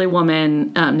elderly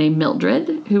woman named Mildred,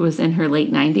 who was in her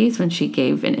late 90s when she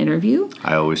gave an interview.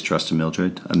 I always trust a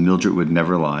Mildred. A Mildred would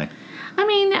never lie. I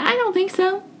mean, I don't think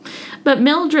so. But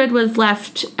Mildred was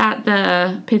left at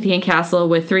the Pythian Castle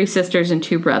with 3 sisters and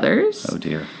 2 brothers. Oh,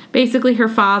 dear. Basically, her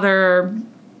father,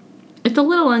 it's a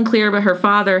little unclear, but her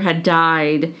father had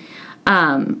died,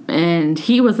 and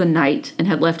he was a knight and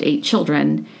had left 8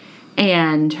 children,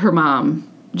 and her mom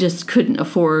just couldn't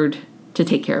afford to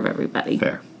take care of everybody.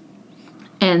 Fair.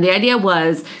 And the idea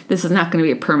was this was not going to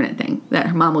be a permanent thing, that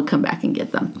her mom would come back and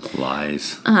get them.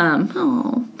 Lies.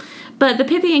 But the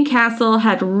Pythian Castle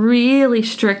had really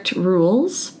strict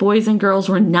rules. Boys and girls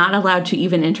were not allowed to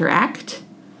even interact.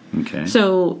 Okay.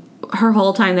 So her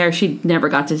whole time there, she never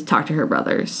got to talk to her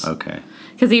brothers. Okay.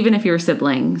 Because even if you were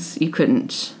siblings, you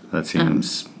couldn't. That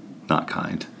seems not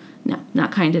kind. No,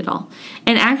 not kind at all.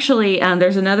 And actually,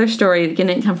 there's another story, it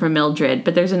didn't come from Mildred,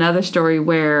 but there's another story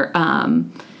where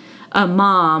a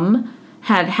mom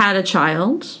had a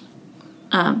child.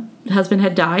 The husband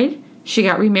had died. She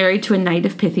got remarried to a knight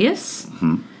of Pythias,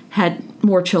 had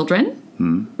more children,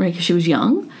 right, because she was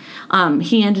young.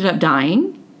 He ended up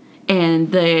dying,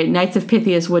 and the Knights of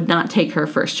Pythias would not take her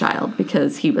first child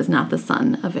because he was not the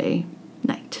son of a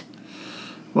knight.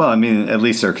 Well, I mean, at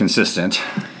least they're consistent,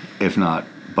 if not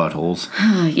buttholes.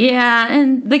 Yeah,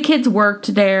 and the kids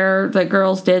worked there. The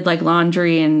girls did like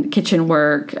laundry and kitchen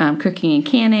work, cooking and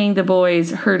canning. The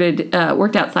boys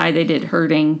worked outside. They did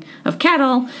herding of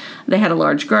cattle. They had a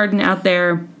large garden out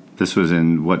there. This was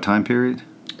in what time period?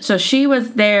 So she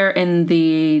was there in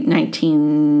the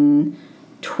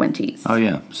 1920s. Oh,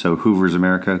 yeah. So Hoover's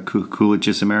America,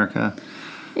 Coolidge's America?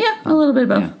 Yeah, a little bit of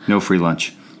both. Yeah. No free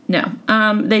lunch. No.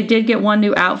 They did get one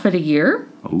new outfit a year.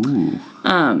 Ooh.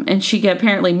 And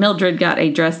apparently Mildred got a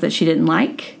dress that she didn't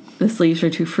like. The sleeves were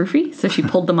too froofy, so she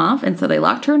pulled them off, and so they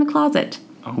locked her in a closet.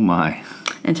 Oh, my.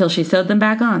 Until she sewed them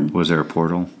back on. Was there a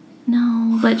portal?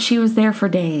 No, but she was there for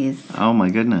days. Oh, my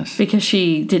goodness. Because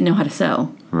she didn't know how to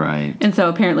sew. Right. And so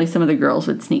apparently some of the girls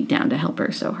would sneak down to help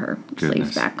her sew her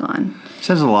sleeves back on.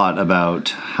 Says a lot about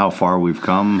how far we've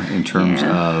come in terms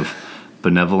of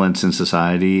benevolence in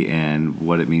society and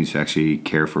what it means to actually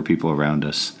care for people around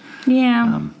us.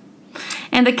 Yeah.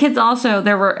 And the kids also,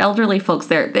 there were elderly folks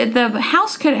there. The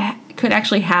house could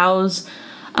actually house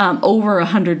over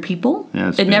 100 people.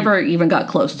 Yeah, it never even got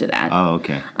close to that. Oh,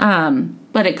 okay.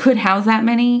 But it could house that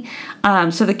many.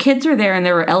 So the kids were there, and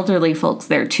there were elderly folks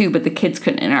there too, but the kids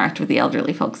couldn't interact with the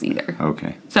elderly folks either.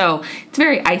 Okay. So it's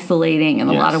very isolating and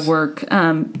a lot of work.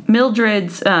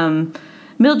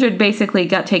 Mildred basically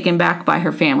got taken back by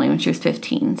her family when she was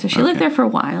 15, so she lived there for a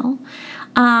while.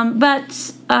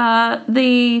 But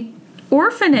the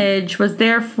orphanage was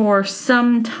there for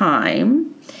some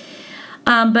time.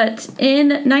 But in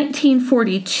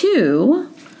 1942,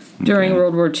 during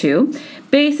World War II,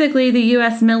 basically the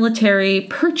U.S. military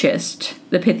purchased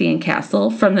the Pythian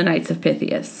Castle from the Knights of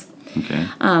Pythias. Okay.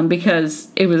 Because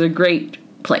it was a great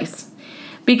place.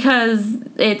 Because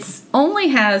it's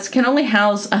can only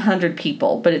house 100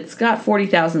 people, but it's got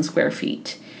 40,000 square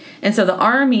feet. And so the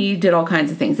Army did all kinds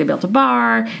of things. They built a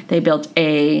bar. They built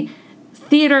a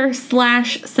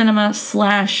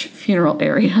theater/cinema/funeral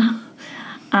area.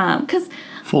 Because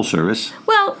full service.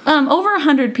 Well, over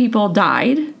 100 people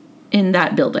died in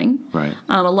that building. Right.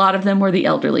 A lot of them were the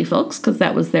elderly folks because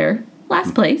that was their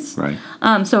last place. Right.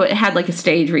 So it had like a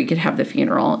stage where you could have the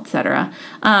funeral, etc.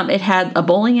 It had a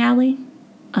bowling alley.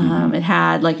 It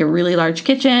had like a really large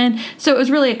kitchen. So it was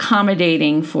really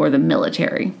accommodating for the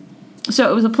military.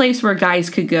 So it was a place where guys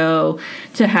could go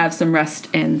to have some rest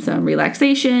and some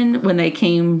relaxation when they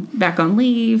came back on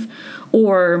leave,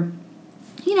 or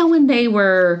when they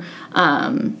were,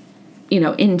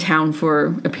 in town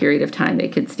for a period of time, they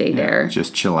could stay there.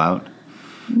 Just chill out.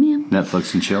 Yeah.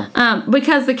 Netflix and chill.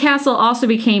 Because the castle also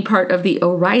became part of the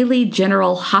O'Reilly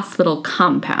General Hospital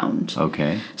compound.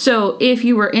 Okay. So if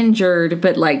you were injured,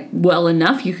 but well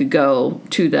enough, you could go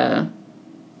to the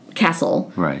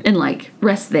castle. Right. And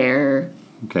rest there.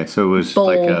 Okay, so it was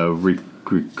like a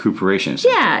recuperation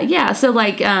center. Yeah. So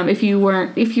if you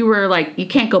were you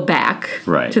can't go back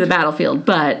to the battlefield,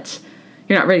 but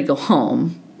you're not ready to go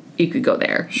home, you could go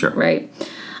there. Sure. Right.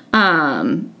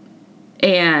 And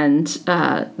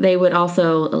they would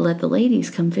also let the ladies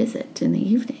come visit in the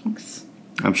evenings.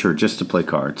 I'm sure, just to play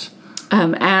cards.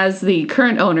 As the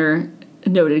current owner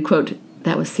noted, quote,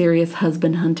 that was serious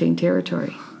husband hunting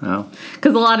territory. Oh.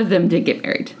 Because a lot of them did get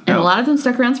married. And a lot of them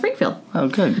stuck around Springfield. Oh,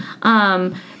 good.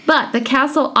 But the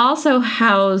castle also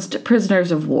housed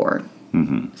prisoners of war.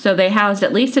 Mm-hmm. So they housed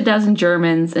at least a dozen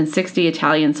Germans and 60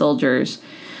 Italian soldiers.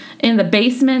 In the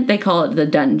basement, they call it the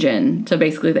dungeon. So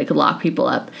basically they could lock people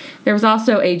up. There was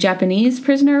also a Japanese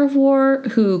prisoner of war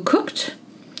who cooked.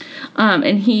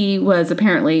 And he was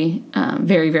apparently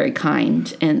very, very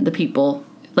kind. And the people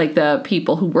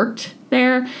who worked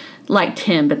there liked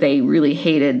him, but they really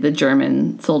hated the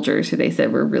German soldiers who they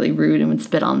said were really rude and would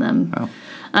spit on them. Oh.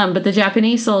 But the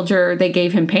Japanese soldier, they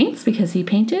gave him paints because he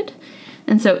painted.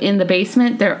 And so in the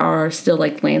basement, there are still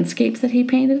landscapes that he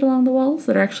painted along the walls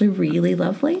that are actually really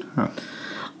lovely. Huh.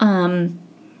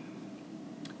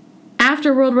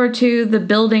 After World War II, the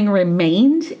building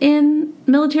remained in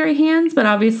military hands, but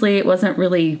obviously it wasn't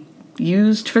really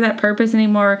used for that purpose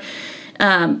anymore.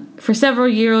 For several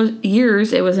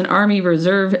years, it was an Army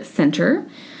Reserve Center.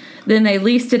 Then they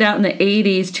leased it out in the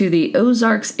 80s to the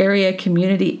Ozarks Area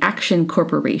Community Action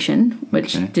Corporation,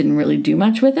 which didn't really do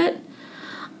much with it.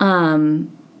 In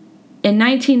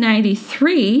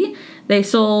 1993, they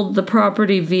sold the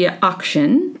property via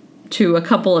auction to a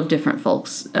couple of different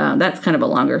folks. That's kind of a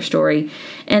longer story.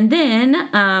 And then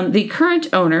the current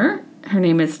owner, her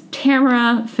name is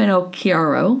Tamara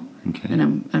Finocchiaro,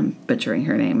 and I'm butchering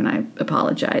her name, and I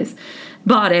apologize,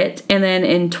 bought it. And then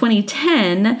in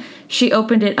 2010, she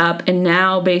opened it up, and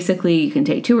now basically you can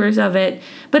take tours of it.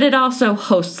 But it also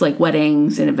hosts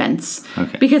weddings and events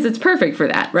because it's perfect for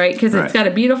that, right? Because it's got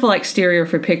a beautiful exterior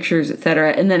for pictures,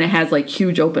 etc. And then it has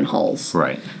huge open halls.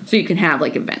 Right. So you can have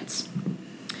events.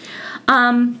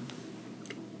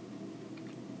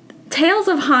 Tales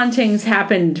of hauntings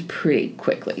happened pretty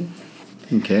quickly.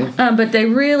 Okay. But they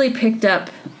really picked up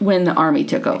when the Army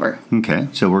took over. Okay.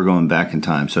 So we're going back in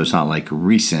time. So it's not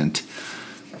recent,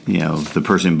 the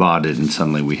person bought it and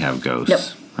suddenly we have ghosts. Yep.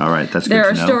 All right. That's good to know.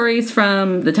 There are know. stories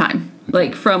from the time,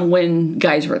 from when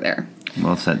guys were there.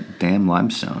 Well, it's that damn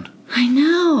limestone. I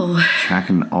know.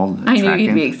 Tracking all the I knew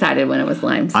you'd be excited when it was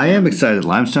limestone. I am excited.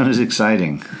 Limestone is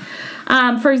exciting.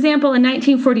 For example, in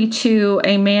 1942,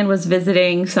 a man was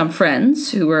visiting some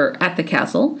friends who were at the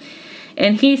castle.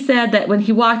 And he said that when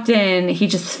he walked in, he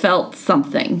just felt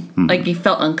something. Like he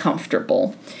felt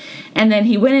uncomfortable. And then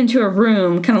he went into a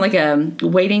room, kind of like a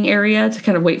waiting area to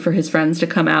kind of wait for his friends to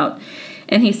come out.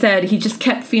 And he said he just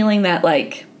kept feeling that,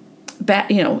 like,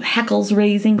 heckles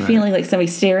raising, feeling like somebody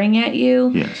staring at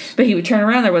you. Yes. But he would turn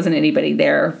around, there wasn't anybody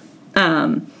there.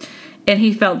 And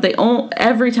he felt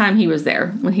every time he was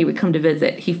there, when he would come to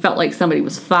visit, he felt like somebody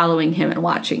was following him and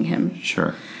watching him.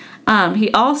 Sure.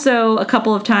 He also, a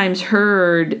couple of times,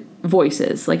 heard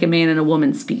voices, like a man and a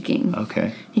woman speaking.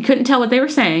 Okay. He couldn't tell what they were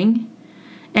saying.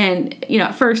 And,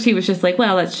 at first he was just like,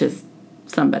 well, that's just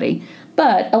somebody.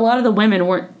 But a lot of the women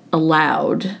weren't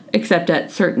allowed, except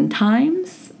at certain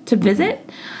times, to visit.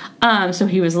 So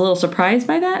he was a little surprised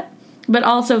by that. But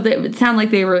also, it would sound like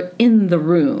they were in the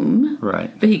room.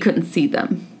 Right. But he couldn't see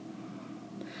them.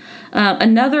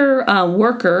 Another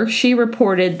worker, she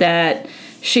reported that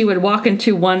she would walk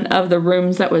into one of the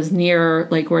rooms that was near,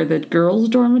 like, where the girls'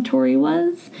 dormitory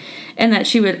was, and that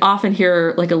she would often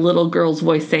hear, like, a little girl's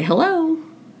voice say, hello.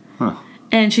 Huh.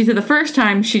 And she said the first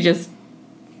time she just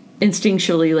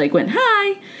instinctually, like, went,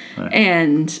 hi,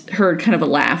 and heard kind of a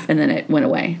laugh, and then it went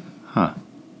away. Huh.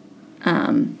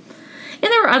 And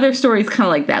there were other stories kind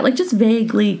of like that, like, just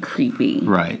vaguely creepy.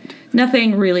 Right.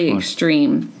 Nothing really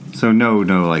extreme. So no,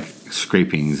 like,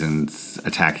 scrapings and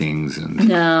attackings and...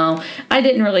 No, I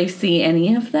didn't really see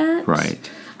any of that. Right.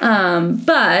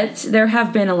 But there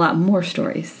have been a lot more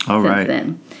stories since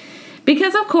then.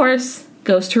 Because, of course,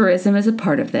 ghost tourism is a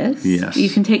part of this. Yes. You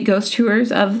can take ghost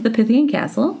tours of the Pythian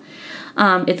Castle.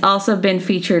 It's also been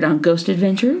featured on Ghost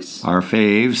Adventures. Our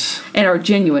faves. And our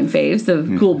genuine faves, the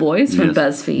Ghoul Boys from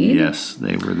BuzzFeed. Yes,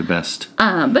 they were the best.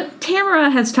 But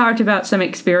Tamara has talked about some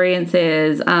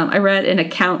experiences. I read an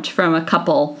account from a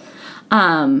couple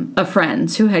of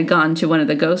friends who had gone to one of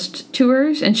the ghost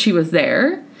tours, and she was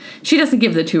there. She doesn't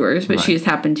give the tours, but she just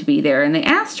happened to be there. And they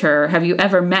asked her, have you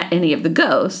ever met any of the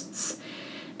ghosts?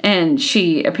 And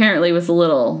she apparently was a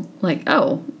little like,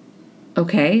 oh,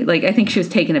 okay. Like, I think she was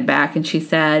taken aback, and she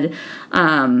said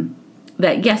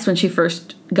that, yes, when she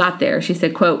first got there, she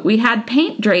said, quote, we had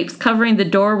paint drapes covering the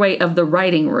doorway of the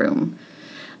writing room,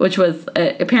 which was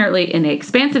apparently in an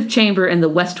expansive chamber in the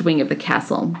west wing of the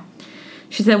castle.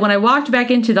 She said, when I walked back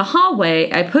into the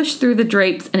hallway, I pushed through the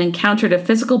drapes and encountered a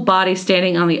physical body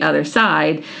standing on the other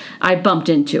side. I bumped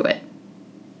into it.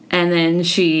 And then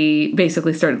she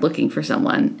basically started looking for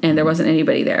someone, and there wasn't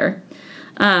anybody there.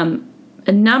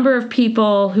 A number of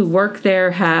people who work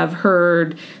there have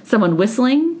heard someone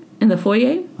whistling in the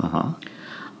foyer.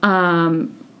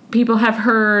 People have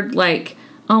heard, like,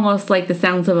 almost like the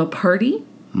sounds of a party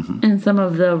in some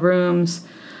of the rooms.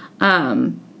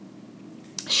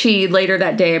 She later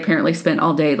that day apparently spent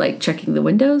all day, like, checking the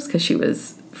windows because she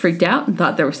was freaked out and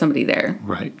thought there was somebody there.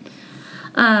 Right.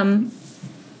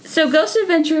 So Ghost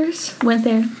Adventures went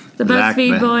there. The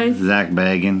BuzzFeed boys. Zach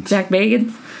Bagans.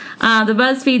 The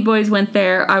BuzzFeed boys went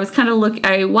there. I was kind of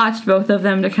I watched both of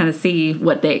them to kind of see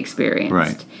what they experienced.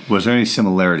 Right. Was there any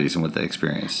similarities in what they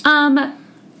experienced? No.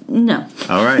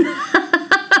 All right.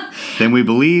 Then we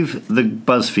believe the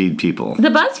BuzzFeed people. The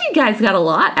BuzzFeed guys got a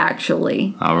lot,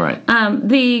 actually. All right.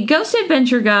 The Ghost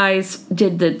Adventure guys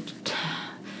did the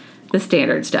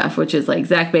standard stuff, which is like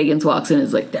Zach Bagans walks in and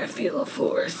is like, I feel a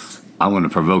force. I want to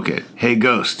provoke it. Hey,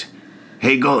 Ghost.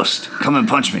 Hey, Ghost. Come and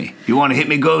punch me. You want to hit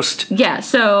me, Ghost? Yeah,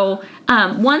 so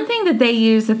one thing that they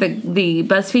use that the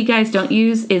BuzzFeed guys don't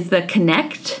use is the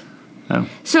Connect. Oh.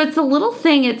 So it's a little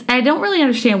thing. I don't really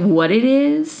understand what it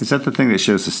is. Is that the thing that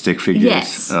shows the stick figures?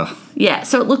 Yes. Ugh. Yeah,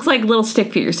 so it looks like little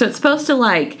stick figures. So it's supposed to,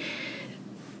 like,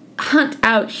 hunt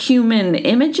out human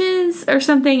images or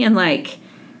something, and, like,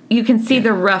 you can see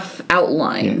the rough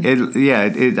outline.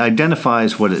 It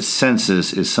identifies what it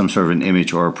senses is some sort of an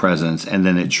image or a presence, and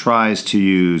then it tries to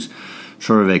use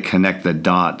sort of a connect the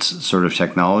dots sort of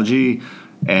technology,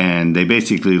 and they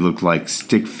basically look like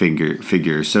stick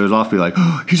figures. So it'll often be like,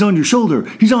 oh, he's on your shoulder,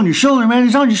 man, he's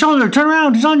on your shoulder, turn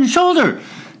around, he's on your shoulder.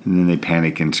 And then they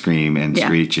panic and scream and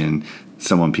screech, and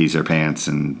someone pees their pants,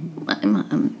 and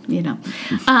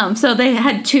so they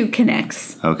had two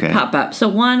connects pop up. So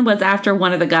one was after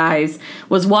one of the guys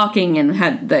was walking and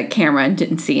had the camera and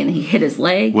didn't see, and he hit his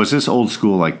leg. Was this old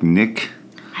school like Nick?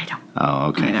 Oh,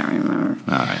 okay. I don't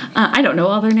remember. All right. I don't know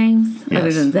all their names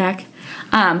other than Zach.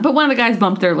 But one of the guys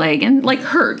bumped their leg and, like,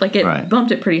 hurt. Like, it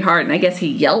bumped it pretty hard, and I guess he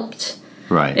yelped.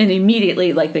 Right. And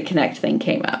immediately, like, the Connect thing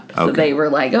came up. So they were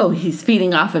like, oh, he's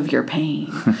feeding off of your pain.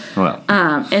 Well.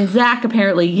 And Zach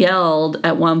apparently yelled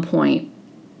at one point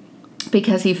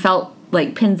because he felt,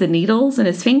 like, pins and needles in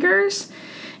his fingers.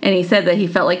 And he said that he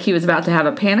felt like he was about to have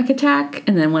a panic attack,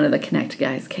 and then one of the Connect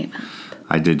guys came up.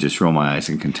 I did just roll my eyes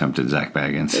in contempt at Zach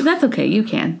Baggins. That's okay, you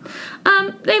can.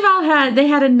 They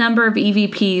had a number of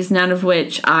EVPs, none of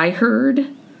which I heard.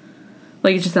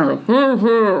 Like, it just sounded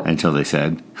like... Until they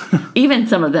said. Even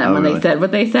some of them, when really? they said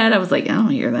what they said, I was like, I don't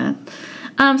hear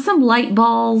that. Some light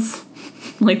balls,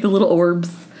 like the little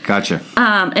orbs. Gotcha.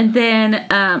 And then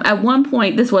at one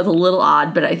point, this was a little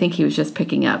odd, but I think he was just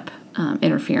picking up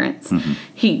interference. Mm-hmm.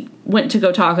 He went to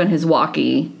go talk on his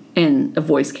walkie, and a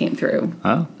voice came through.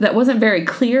 Oh. That wasn't very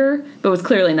clear, but was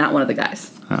clearly not one of the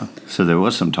guys. Oh. So there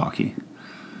was some talkie.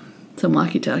 Some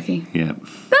walkie-talkie. Yep.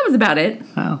 That was about it.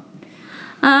 Oh.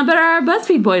 But our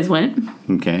BuzzFeed boys went.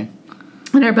 Okay.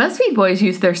 And our BuzzFeed boys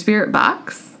used their spirit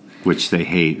box. Which they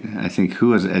hate. I think, who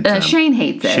was it? Shane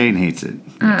hates it. Shane hates it.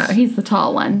 Yes. He's the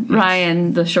tall one. Yes.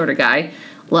 Ryan, the shorter guy,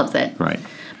 loves it. Right.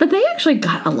 But they actually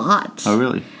got a lot. Oh,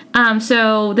 really?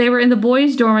 So they were in the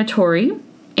boys' dormitory,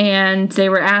 and they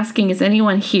were asking, is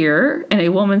anyone here? And a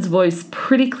woman's voice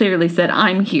pretty clearly said,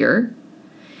 I'm here.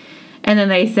 And then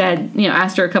they said,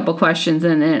 asked her a couple questions,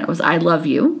 and then it was, I love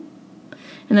you.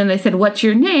 And then they said, what's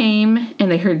your name?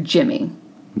 And they heard Jimmy.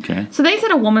 Okay. So they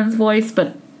said a woman's voice,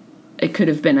 but it could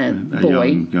have been a boy.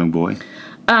 Young boy.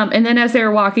 And then as they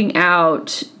were walking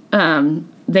out,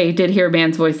 they did hear a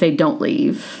man's voice say, don't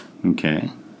leave.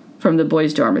 Okay. From the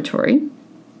boys' dormitory.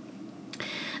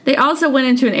 They also went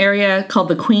into an area called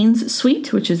the Queen's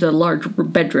Suite, which is a large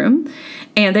bedroom.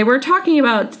 And they were talking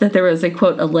about that there was a,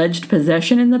 quote, alleged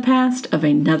possession in the past of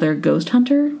another ghost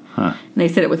hunter. Huh. And they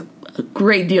said it with a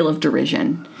great deal of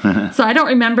derision. So I don't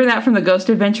remember that from the Ghost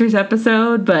Adventures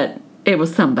episode, but it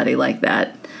was somebody like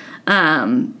that.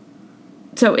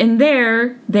 So in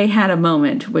there, they had a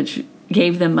moment which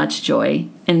gave them much joy.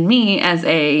 And me, as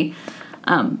a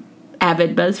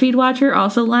avid BuzzFeed watcher,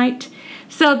 also liked.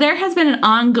 So there has been an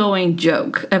ongoing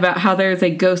joke about how there's a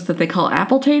ghost that they call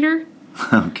Apple Tater.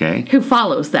 Okay. Who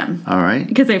follows them. All right.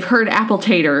 Because they've heard Apple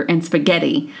Tater and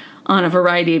spaghetti on a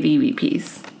variety of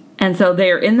EVPs. And so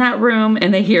they're in that room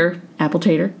and they hear Apple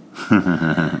Tater.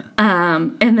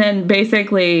 And then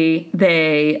basically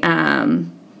they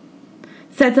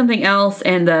said something else,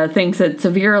 and the thing said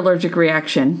severe allergic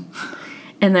reaction.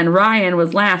 And then Ryan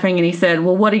was laughing, and he said,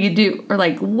 well, what do you do? Or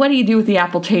like, what do you do with the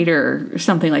Apple Tater? Or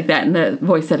something like that. And the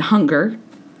voice said hunger.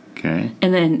 Okay.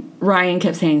 And then Ryan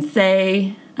kept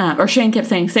saying, or Shane kept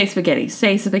saying, say spaghetti,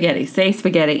 say spaghetti, say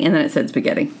spaghetti. And then it said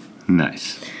spaghetti.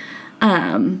 Nice.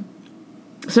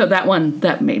 So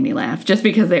that made me laugh, just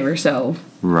because they were so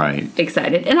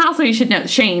excited. And also, you should know,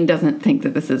 Shane doesn't think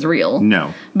that this is real.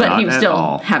 No, but he was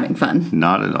still having fun.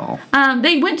 Not at all.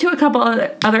 They went to a couple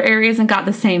other areas and got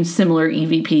the same similar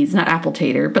EVPs, not Apple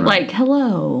Tater, but like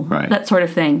hello, that sort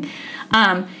of thing.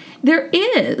 There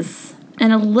is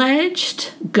an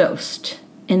alleged ghost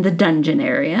in the dungeon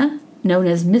area known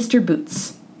as Mr.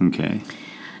 Boots. Okay.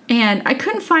 And I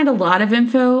couldn't find a lot of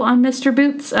info on Mr.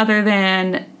 Boots other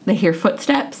than they hear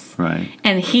footsteps. Right.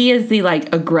 And he is the,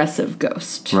 aggressive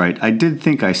ghost. Right. I did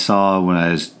think I saw, when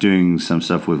I was doing some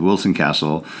stuff with Wilson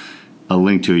Castle, a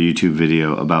link to a YouTube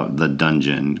video about the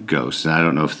dungeon ghost. And I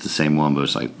don't know if it's the same one, but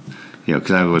it's like,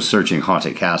 because I was searching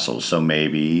haunted castles, so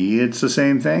maybe it's the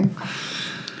same thing.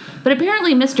 But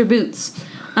apparently Mr. Boots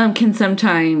can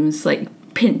sometimes,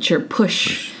 pinch or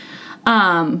push.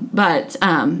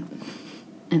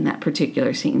 In that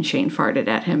particular scene, Shane farted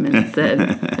at him and said,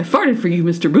 I farted for you,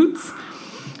 Mr. Boots.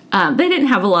 They didn't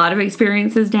have a lot of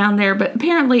experiences down there, but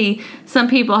apparently some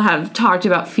people have talked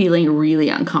about feeling really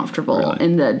uncomfortable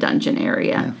in the dungeon area.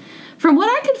 Yeah. From what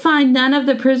I could find, none of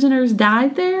the prisoners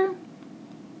died there.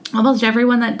 Almost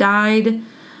everyone that died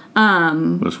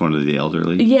was one of the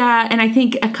elderly. Yeah, and I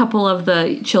think a couple of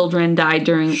the children died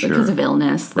because of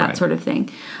illness, that sort of thing.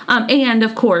 And,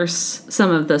 of course,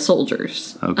 some of the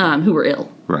soldiers who were ill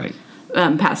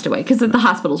passed away, because the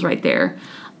hospital's right there.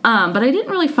 But I didn't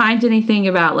really find anything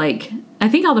about, I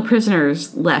think all the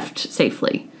prisoners left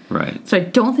safely. Right. So I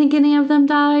don't think any of them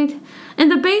died.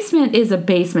 And the basement is a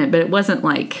basement, but it wasn't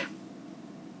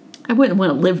I wouldn't want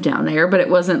to live down there, but it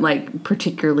wasn't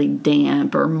particularly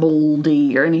damp or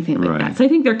moldy or anything like that. So I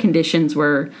think their conditions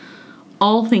were,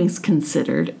 all things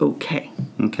considered, okay.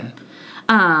 Okay.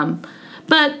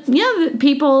 But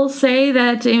people say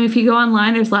that if you go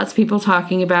online, there's lots of people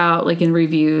talking about, in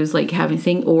reviews,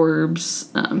 seeing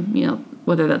orbs,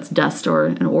 whether that's dust or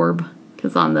an orb,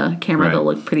 because on the camera they'll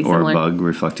look pretty similar. Or a bug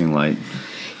reflecting light.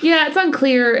 Yeah, it's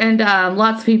unclear, and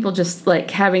lots of people just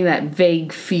having that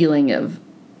vague feeling of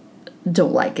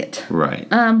don't like it. Right.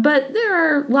 But there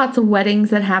are lots of weddings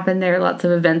that happen there, lots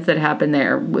of events that happen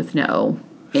there with no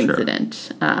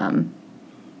incident.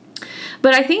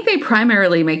 But I think they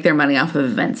primarily make their money off of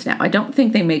events now. I don't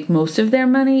think they make most of their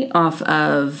money off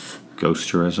of ghost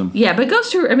tourism. Yeah, but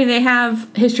ghost tour. I mean, they have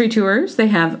history tours. They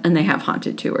have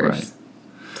haunted tours. Right.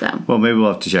 So. Well, maybe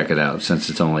we'll have to check it out since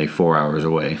it's only 4 hours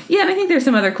away. Yeah, and I think there's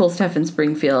some other cool stuff in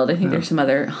Springfield. I think there's some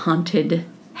other haunted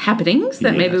happenings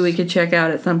that maybe we could check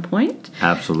out at some point.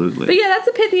 Absolutely. But yeah, that's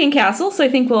a Pythian castle. So I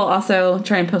think we'll also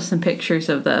try and post some pictures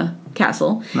of the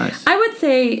castle. Nice. I would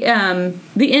say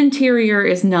the interior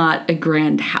is not a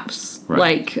grand house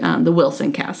like the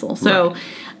Wilson Castle. So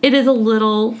it is a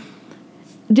little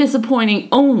disappointing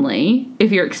only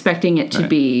if you're expecting it to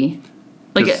be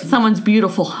like someone's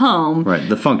beautiful home. Right.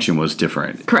 The function was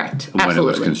different. Correct. When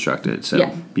Absolutely. it was constructed. So,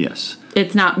 yes.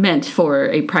 It's not meant for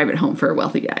a private home for a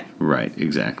wealthy guy. Right.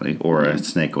 Exactly. Or a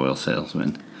snake oil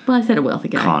salesman. Well, I said a wealthy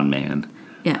guy. Con man.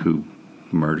 Yeah. Who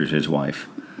murdered his wife.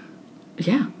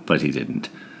 Yeah. But he didn't.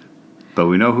 But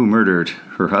we know who murdered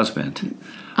her husband.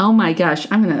 Oh my gosh.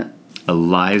 I'm going to...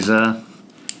 Eliza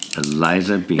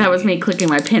Bean. That was me clicking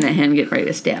my pen at him, getting ready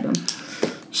to stab him.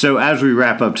 So as we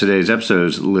wrap up today's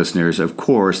episodes, listeners, of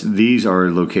course, these are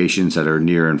locations that are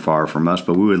near and far from us,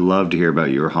 but we would love to hear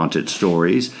about your haunted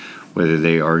stories, whether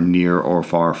they are near or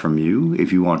far from you.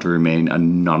 If you want to remain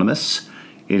anonymous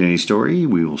in any story,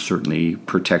 we will certainly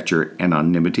protect your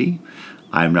anonymity.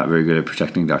 I'm not very good at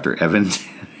protecting Dr. Evans'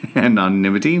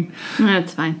 anonymity.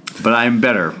 That's fine. But I'm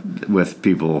better with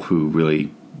people who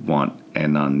really want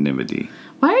anonymity.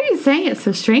 Why are you saying it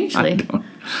so strangely? I don't.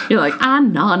 You're like,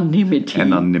 anonymity.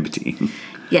 Anonymity.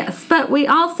 Yes, but we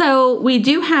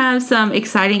do have some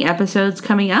exciting episodes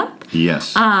coming up.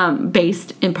 Yes.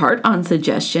 Based in part on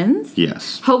suggestions.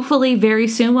 Yes. Hopefully very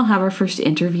soon we'll have our first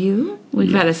interview.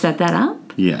 We've got to set that up.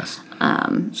 Yes.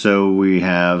 So we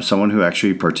have someone who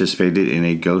actually participated in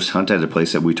a ghost hunt at a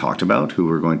place that we talked about, who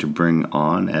we're going to bring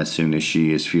on as soon as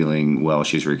she is feeling well.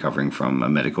 She's recovering from a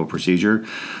medical procedure.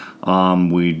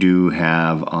 We do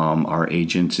have our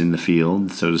agents in the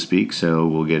field, so to speak, so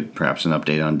we'll get perhaps an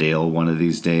update on Dale one of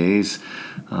these days,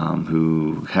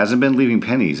 who hasn't been leaving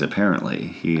pennies, apparently.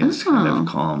 He has kind of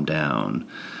calmed down,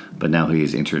 but now he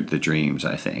has entered the dreams,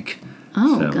 I think.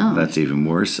 So God. That's even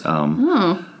worse.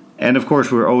 And, of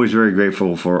course, we're always very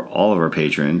grateful for all of our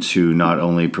patrons who not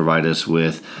only provide us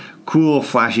with cool,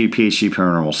 flashy PhD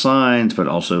paranormal signs, but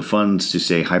also funds to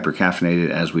stay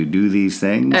hyper-caffeinated as we do these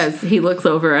things. As he looks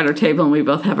over at our table and we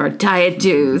both have our diet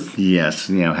dues. Yes,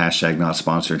 hashtag not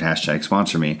sponsored, hashtag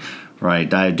sponsor me. Right,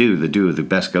 Diet Dew, the dew of the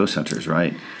best ghost hunters,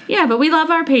 right? Yeah, but we love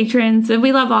our patrons, and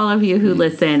we love all of you who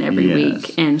listen every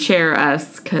week and share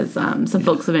us, because some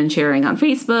folks have been sharing on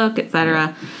Facebook,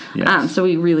 etc. Yes. So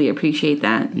we really appreciate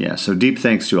that. Yeah, so deep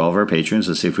thanks to all of our patrons.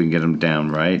 Let's see if we can get them down,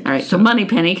 right? All right, so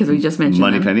Moneypenny, because we just mentioned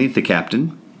Moneypenny, the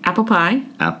captain. Apple Pie,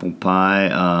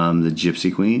 the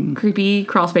Gypsy Queen. Creepy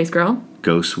Crawl Space Girl.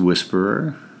 Ghost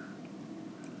Whisperer.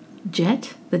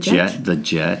 Jet. The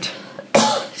Jet.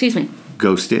 Excuse me.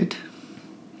 Ghosted.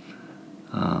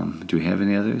 Do we have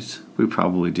any others? We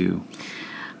probably do.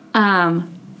 Oh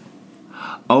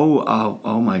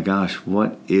my gosh.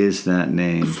 What is that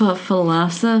name?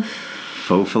 Philosopher.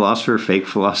 Faux philosopher? Fake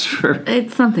philosopher?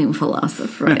 It's something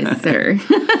philosopherizer.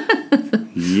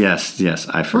 Yes,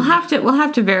 I forgot. We'll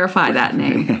have to verify that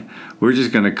name. We're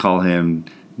just going to call him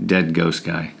Dead Ghost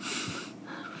Guy.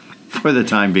 For the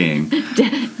time being.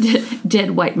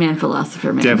 Dead white man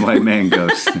philosopher man. Dead white man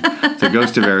ghost. The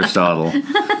ghost of Aristotle.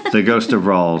 The ghost of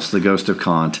Rawls. The ghost of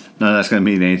Kant. None of that's going to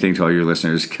mean anything to all your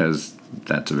listeners because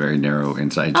that's a very narrow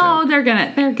inside joke. Oh, they're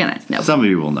gonna know. Some of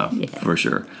you will know, for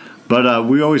sure. But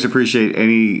we always appreciate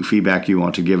any feedback you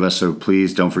want to give us, so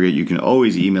please don't forget you can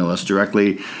always email us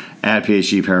directly at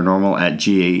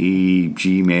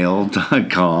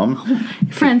phdparanormal@gmail.com.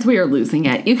 Friends, we are losing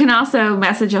it. You can also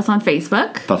message us on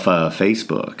Facebook.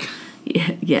 Facebook.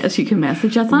 Yes, you can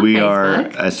message us on Facebook. We are,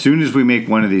 as soon as we make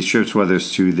one of these trips, whether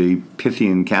it's to the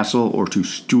Pythian Castle or to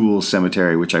Stool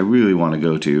Cemetery, which I really want to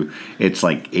go to, it's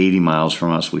like 80 miles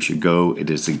from us. We should go. It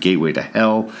is the gateway to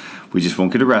hell. We just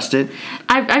won't get arrested.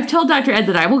 I've told Dr. Ed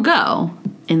that I will go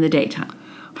in the daytime.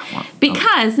 Not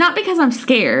because I'm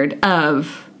scared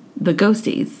of the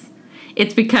ghosties.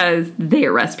 It's because they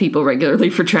arrest people regularly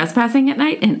for trespassing at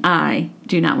night, and I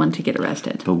do not want to get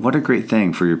arrested. But what a great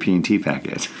thing for your P&T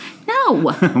packet.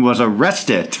 No. Was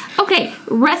arrested. Okay,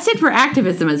 arrested for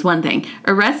activism is one thing.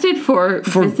 Arrested for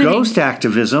ghost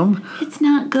activism. It's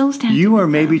not ghost activism. You are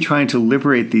maybe trying to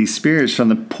liberate these spirits from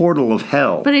the portal of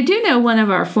hell. But I do know one of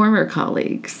our former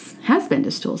colleagues has been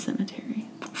to Stool Cemetery.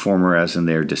 Former as in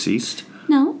they're deceased?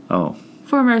 No. Oh.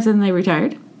 Former as in they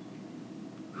retired.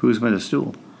 Who's been to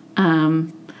Stool?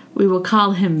 We will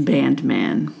call him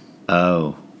Bandman.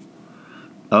 Oh,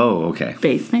 okay.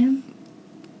 Bassman?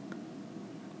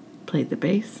 played the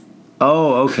bass.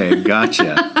 Oh, okay,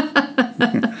 gotcha.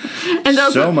 And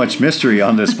so much mystery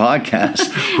on this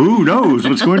podcast. Who knows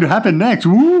what's going to happen next?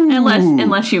 Woo!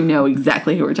 Unless you know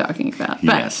exactly who we're talking about.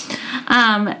 But, yes.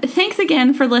 Thanks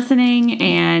again for listening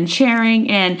and sharing.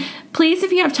 And please,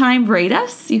 if you have time, rate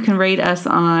us. You can rate us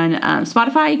on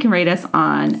Spotify. You can rate us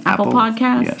on Apple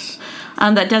Podcasts. Yes.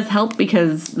 That does help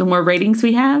because the more ratings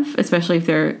we have, especially if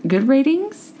they're good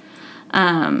ratings,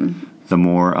 the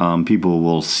more people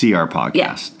will see our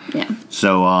podcast. Yeah.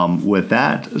 So with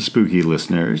that, spooky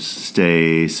listeners,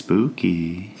 stay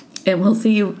spooky. And we'll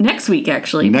see you next week,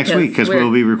 actually. Next week, because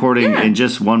we'll be recording in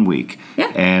just 1 week.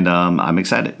 Yeah. And I'm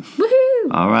excited.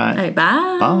 Woohoo! All right. All right,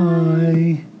 bye.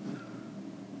 Bye.